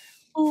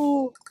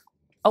 Ooh.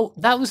 Oh,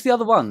 that was the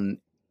other one.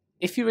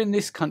 If you're in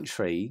this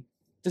country,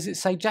 does it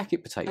say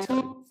jacket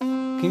potato?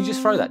 Can you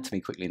just throw that to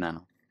me quickly,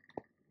 Nana?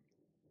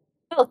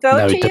 I'll throw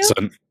it to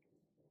you.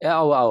 Yeah,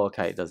 oh,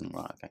 okay, it doesn't.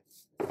 Right,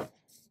 okay.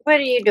 What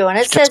are you doing?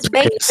 It says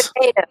baked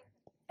potato.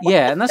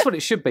 Yeah, and that's what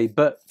it should be.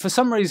 But for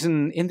some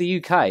reason, in the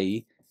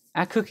UK,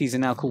 our cookies are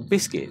now called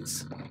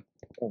biscuits,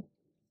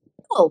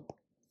 Oh.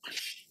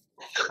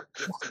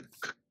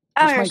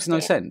 which makes no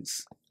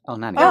sense. Oh,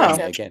 Nanny, Oh. I'm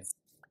doing it again.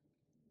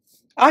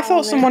 I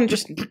thought someone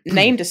just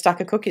named a stack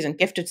of cookies and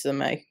gifted to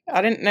me.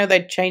 I didn't know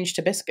they'd changed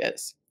to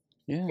biscuits.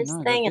 Yeah, This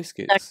no, thing they're is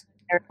biscuits.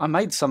 I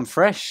made some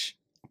fresh.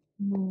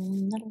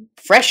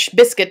 Fresh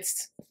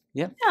biscuits.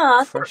 Yep,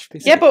 Yeah, fresh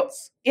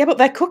biscuits. Yeah, but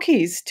they're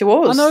cookies to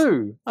us.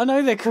 I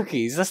know they're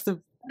cookies. That's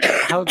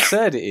how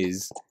absurd it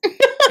is.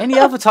 Any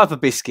other type of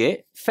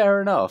biscuit,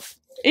 fair enough.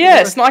 Yeah,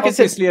 it's not like it's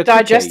Obviously a a cookie.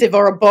 digestive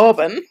or a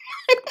bourbon.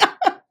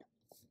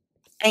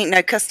 Ain't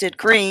no custard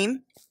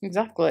cream.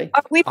 Exactly.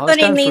 are we I was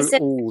putting going these through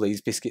in? all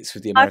these biscuits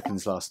with the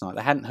Americans last night.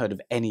 They hadn't heard of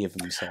any of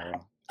them, Sarah.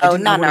 They Oh,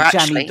 didn't know none what are a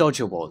jammy actually.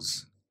 dodger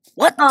was.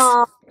 What?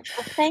 Oh, well,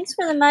 thanks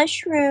for the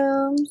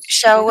mushrooms.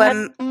 So,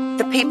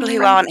 the people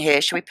who aren't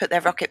here, should we put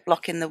their rocket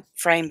block in the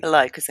frame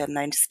below? Because then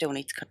they still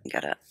need to come and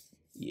get it.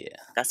 Yeah,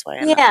 That's why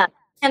I know. Yeah.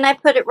 Can I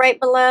put it right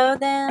below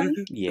then?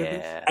 Mhm.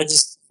 yeah, I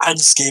just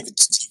gave it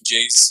to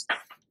DJs.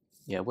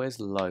 yeah. Where's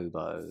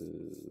Lobo?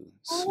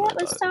 Oh, that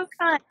was so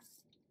kind.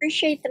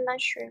 Appreciate the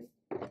mushroom.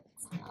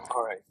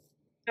 All right.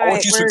 All I want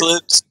right, you we're-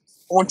 Swiglets.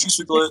 I want you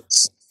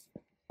Swiglets.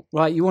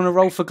 Right, you want to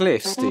roll for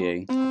glyphs, do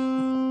you?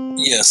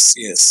 Yes,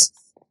 yes.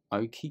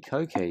 Okie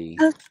dokie.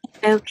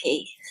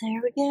 Okay,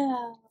 there we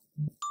go.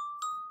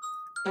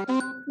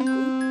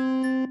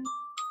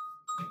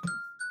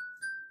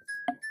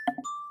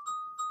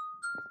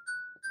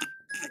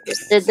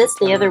 Just did this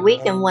the other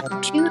week and won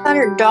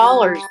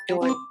 $200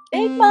 doing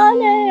big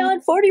money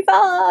on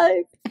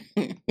 45.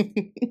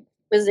 It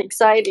was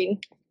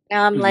exciting.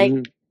 Now I'm like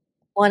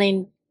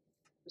wanting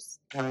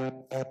It's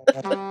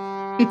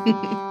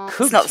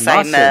not the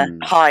same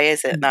high,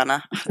 is it,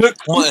 Nana?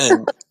 Cooked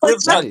mutton.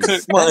 Lives That out is, cooked that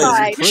is mutton.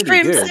 Right. pretty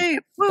Shrimp good.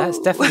 soup. That's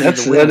Woo. definitely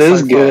That's the winner that is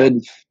so far.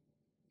 good.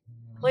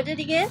 What did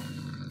he get?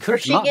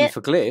 Cooked she mutton get?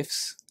 for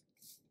glyphs.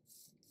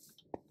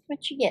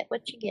 What you get?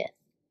 What you get?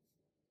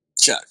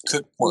 Yeah,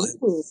 cooked mutton.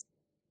 Ooh.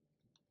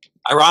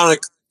 Ironic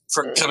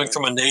for coming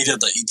from a native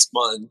that eats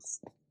mutton.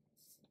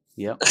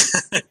 Yep.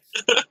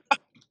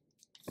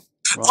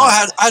 Oh,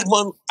 I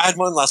had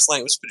one last night.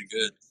 It was pretty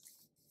good.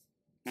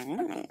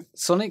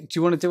 Sonic, do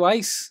you want to do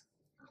Ace?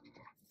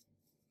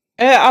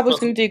 I was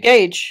going to do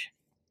Gage.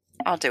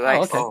 I'll do Oh,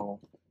 Ace. okay. Oh,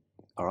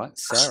 All right,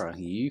 Sarah,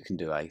 you can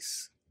do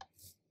Ace.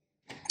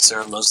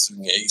 Sarah loves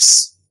doing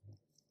Ace.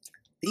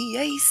 The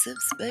Ace of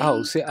Spades.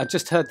 Oh, see, I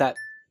just heard that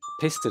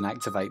piston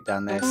activate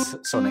down there,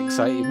 Sonic,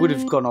 so it would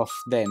have gone off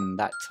then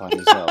that time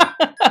as well.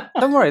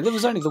 Don't worry, there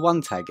was only the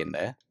one tag in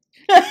there.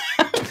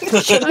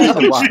 Only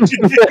the one.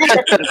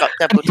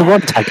 Got double The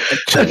one tag,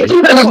 actually.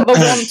 The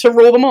one to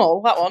rule them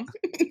all, that one.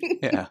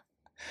 Yeah.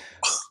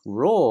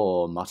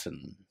 Raw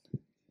mutton.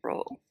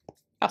 raw.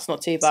 That's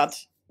not too bad.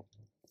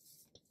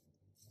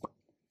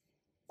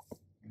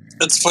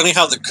 It's funny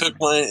how the cooked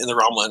mutton and the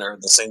raw mutton are in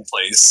the same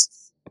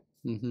place.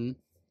 Mm-hmm.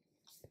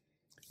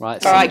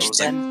 Right, All right, so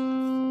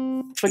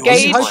then. For It was are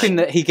you Gage, fine. hoping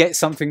that he gets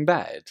something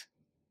bad?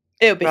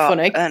 it would be Raw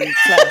funny. and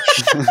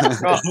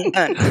flesh. Raw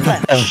and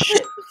flesh.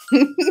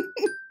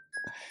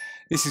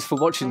 This is for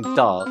watching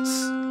darts.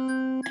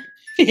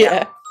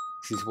 Yeah.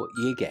 This is what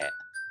you get.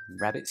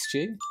 Rabbit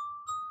stew.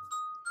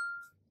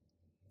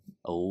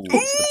 Oh,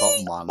 it's the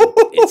bottom one.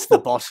 It's the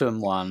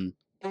bottom one.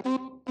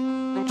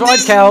 Dried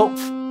kelp.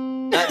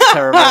 That's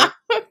terrible.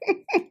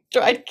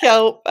 Dried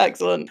kelp.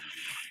 Excellent.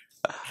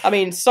 I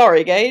mean,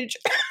 sorry, Gage.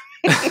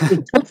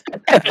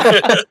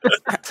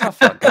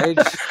 Tough luck, Gage.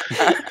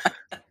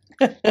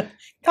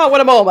 Can't win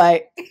them all,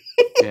 mate.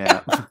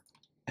 Yeah.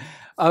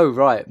 Oh,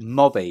 right.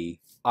 Mobby.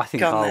 I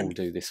think Go on, I'll then.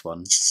 do this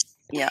one.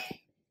 Yeah.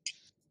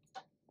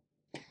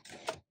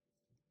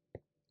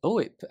 Oh,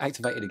 it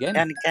activated again.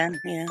 And again,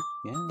 yeah.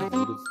 Yeah. it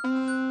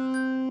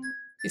would've-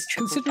 It's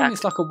Triple considering tap.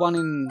 it's like a 1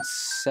 in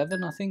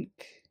 7, I think.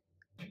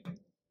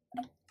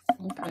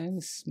 Okay,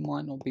 this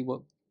might not be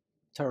what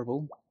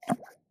terrible.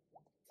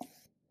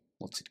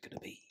 What's it gonna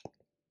be?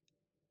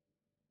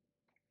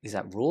 Is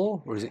that raw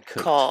or is it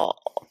cooked? Cod.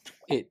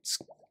 It's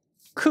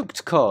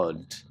cooked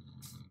cod.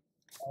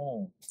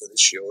 Oh,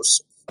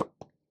 delicious.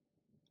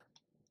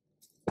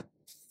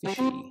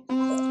 Fishy.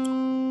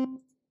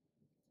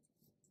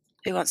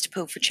 Who wants to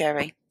pull for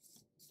Cherry?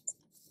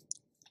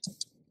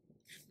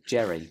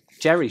 Jerry.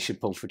 Jerry should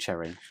pull for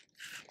Cherry.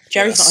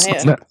 Jerry's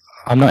Yes. not here. No,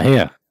 I'm not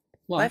here.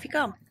 Where Why? have you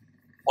gone?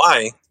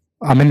 Why?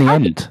 I'm in the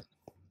end.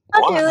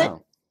 I'll Wow. do it.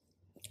 Oh.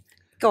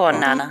 Go on,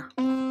 Nana.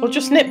 Well,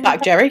 just nip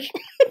back, Jerry.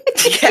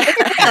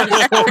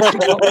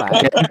 Not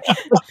bad.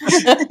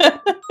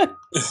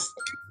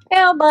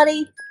 Hell,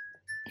 buddy.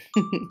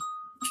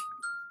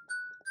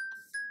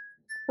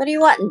 What do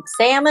you want?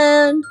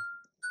 Salmon?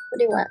 What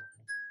do you want?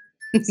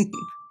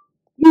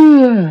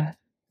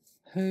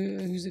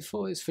 Who's it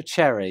for? It's for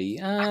Cherry.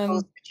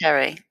 Apples for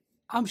Cherry.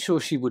 I'm sure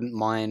she wouldn't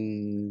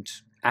mind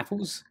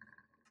apples.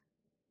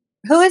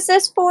 Who is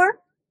this for?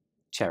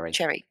 Cherry.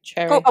 Cherry.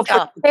 Cherry. Oh, for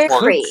chop.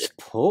 Cherry. Cooked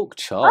pork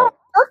chop.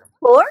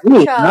 Pork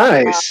Ooh, chop.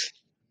 nice.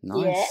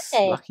 Nice. Yeah.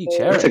 Lucky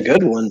That's a Cherry.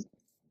 good one.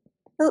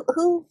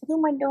 Who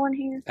am I doing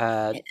here?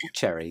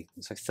 Cherry.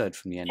 It's like third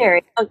from the end.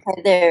 Cherry.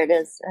 Okay, there it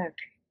is. Okay.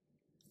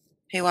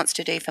 Who wants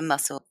to do for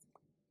muscle?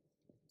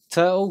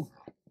 Turtle.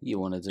 You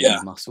want to do Yeah.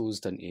 mussels,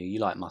 don't you? You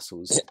like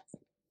mussels.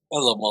 I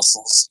love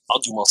mussels. I'll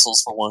do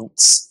mussels for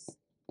once.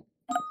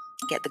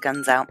 Get the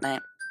guns out, mate.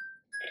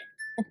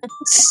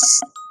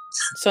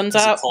 Sun's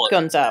What's it out, called?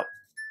 guns out.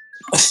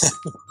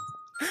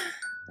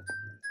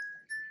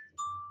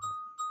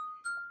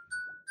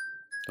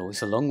 Oh,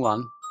 it's a long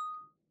one.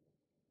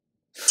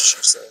 She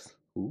said.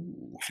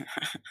 Ooh.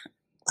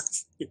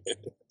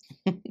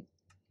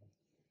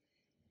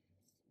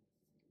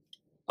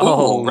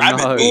 Oh,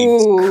 rabbit no. meat.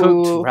 Ooh.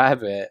 Cooked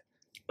rabbit.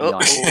 Oh.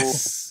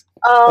 Yikes.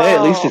 Oh, Hey,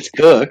 at least it's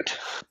cooked.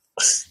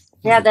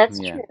 yeah, that's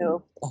Yeah.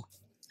 true.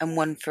 And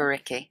one for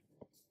Ricky.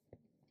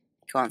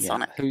 Go on, Yeah.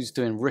 Sonic. Who's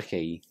doing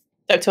Ricky?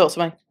 Don't talk to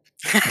me.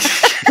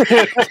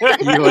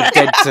 You are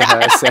dead to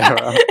her,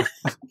 Sarah.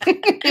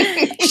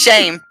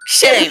 Shame.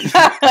 Shame.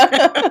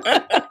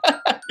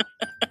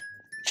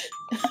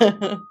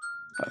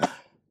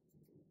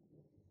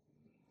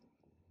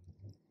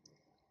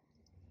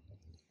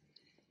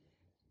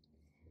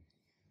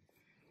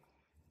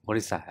 What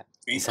is that?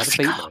 Is that a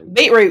beetroot?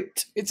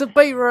 Beetroot. It's a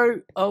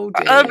beetroot. Oh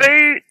dear.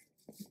 Has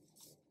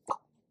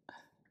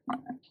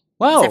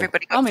Well,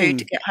 everybody got I food mean,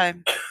 to get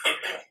home?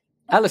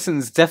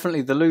 Alison's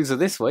definitely the loser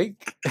this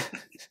week,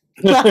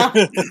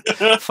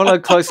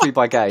 followed closely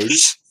by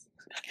Gage.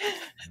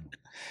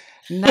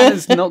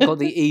 Nana's not got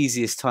the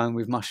easiest time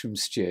with mushroom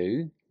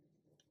stew,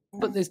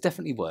 but there's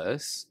definitely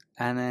worse.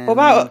 And then, What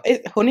about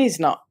honey's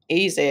not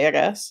easy, I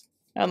guess.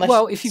 Unless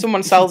well, if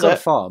someone if sells you've got it.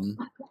 a farm,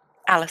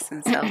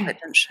 Alison sells it,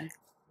 doesn't she?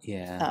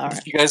 yeah. All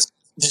right. You guys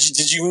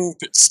Did you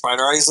put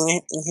spider eyes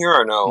in here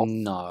or no?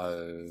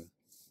 No.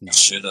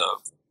 Should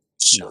have.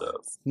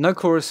 No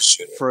chorus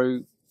Should've.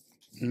 fruit,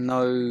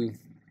 no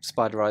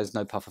spider eyes,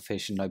 no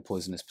pufferfish, and no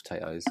poisonous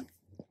potatoes.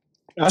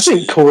 I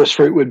think chorus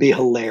fruit would be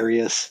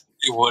hilarious.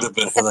 It would have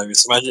been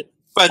hilarious. Imagine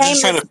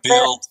trying to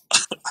build.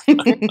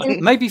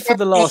 Maybe for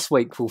the last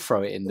week we'll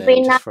throw it in there Be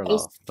just nice. for a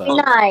laugh. Be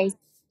But nice.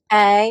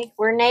 Okay,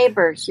 we're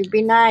neighbors. You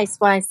be nice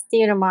when I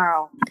see you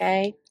tomorrow.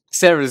 Okay.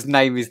 Sarah's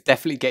name is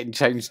definitely getting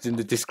changed in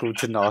the Discord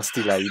to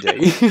Nasty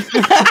Lady.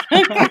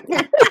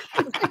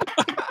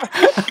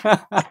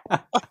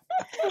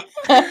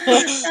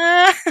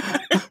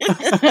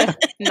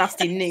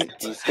 Nasty newt.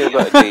 You still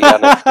got to do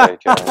Yannick though,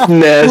 John.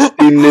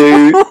 Nasty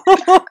nude.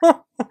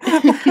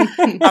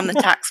 I'm the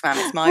tax man.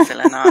 It's my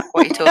villa now.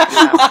 What are you talking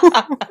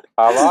about?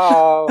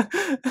 Hello.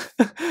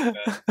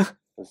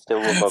 Still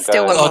one more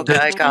Still guy. one more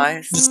go,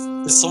 guys.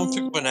 Did someone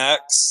pick up an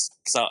axe?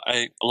 Because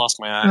I lost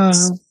my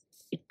axe.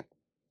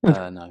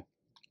 No. No.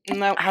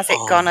 Has it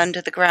gone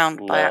under the ground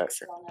by No.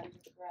 accident?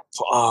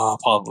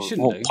 Probably.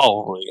 Shouldn't Well, do.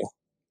 probably.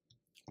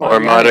 Or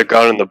it might have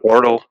gone in the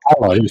portal.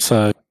 Hello,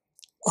 so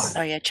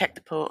Oh yeah, check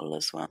the portal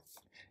as well.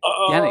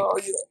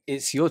 Yannick,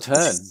 it's your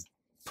turn.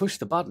 Push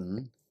the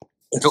button.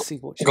 Let's Go, see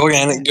what go,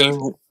 Yannick,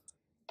 go.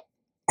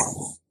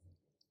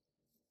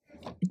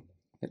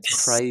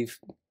 Let's pray.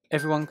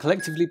 Everyone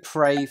collectively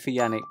pray for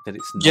Yannick that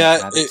it's not Yeah,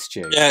 rabbit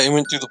stew. Yeah, it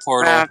went through the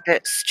portal.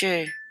 Rabbit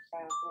stew.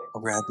 A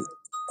rabbit.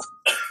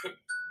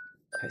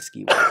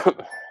 Pesky one.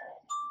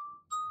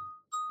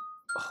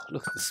 Oh,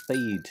 look at the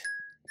speed.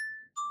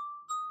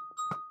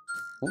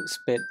 Oh, it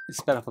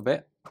sped up a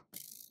bit.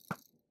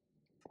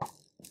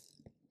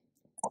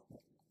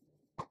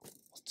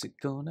 What's it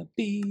gonna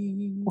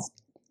be?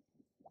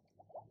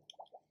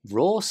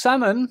 Raw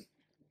salmon.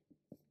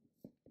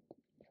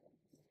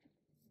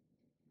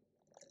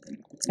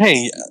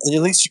 Hey,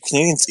 at least you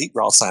Canadians eat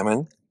raw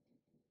salmon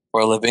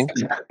for a living.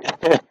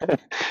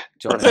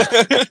 Johnny,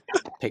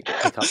 pick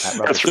up that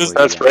rubbish.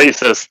 That's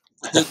racist.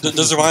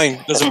 Those are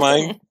mine. Those are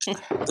mine.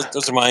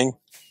 Those are mine.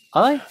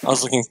 Are they? I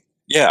was looking.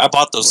 Yeah, I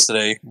bought those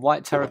today.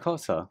 White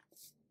terracotta.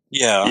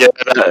 Yeah.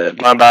 Yeah,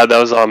 my bad. That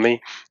was on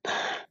me.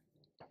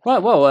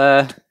 Right,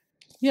 well,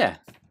 yeah.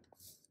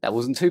 That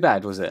wasn't too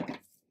bad, was it?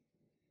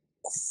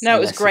 No, it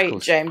was Yes, of great,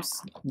 course.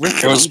 James.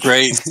 It was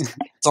great.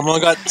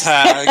 Someone got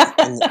tagged.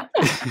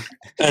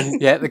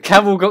 And Yeah, the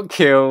camel got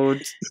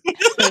killed.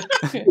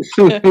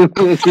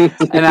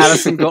 And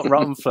Alison got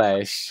rotten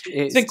flesh.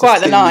 It's been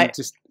quite the night.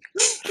 Just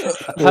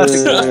a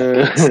perfect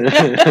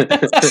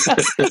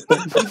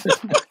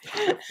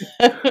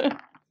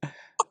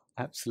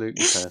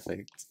Absolutely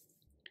perfect.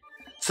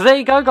 So there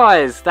you go,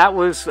 guys. That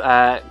was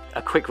a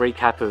quick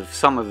recap of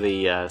some of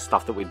the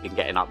stuff that we've been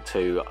getting up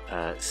to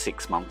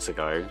 6 months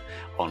ago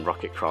on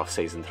Rocketcraft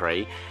Season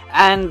 3.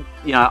 And,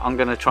 you know, I'm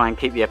going to try and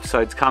keep the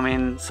episodes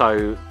coming,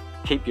 so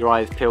keep your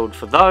eyes peeled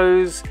for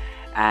those.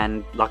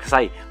 And like I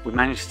say, we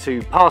managed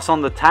to pass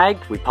on the tag,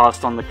 we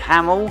passed on the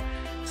camel.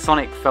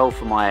 Sonic fell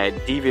for my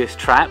devious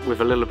trap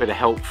with a little bit of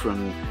help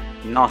from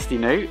Nasty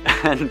Newt.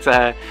 And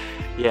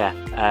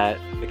yeah,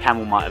 the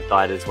camel might have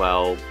died as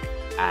well.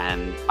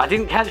 And I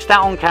didn't catch that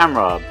on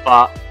camera,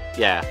 but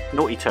yeah,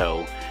 naughty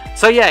turtle.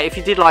 So yeah, if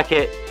you did like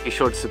it, be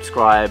sure to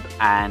subscribe,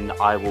 and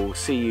I will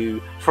see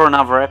you for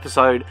another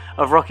episode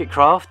of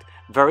Rocketcraft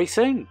very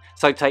soon.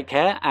 So take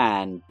care,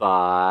 and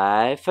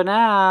bye for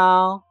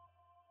now.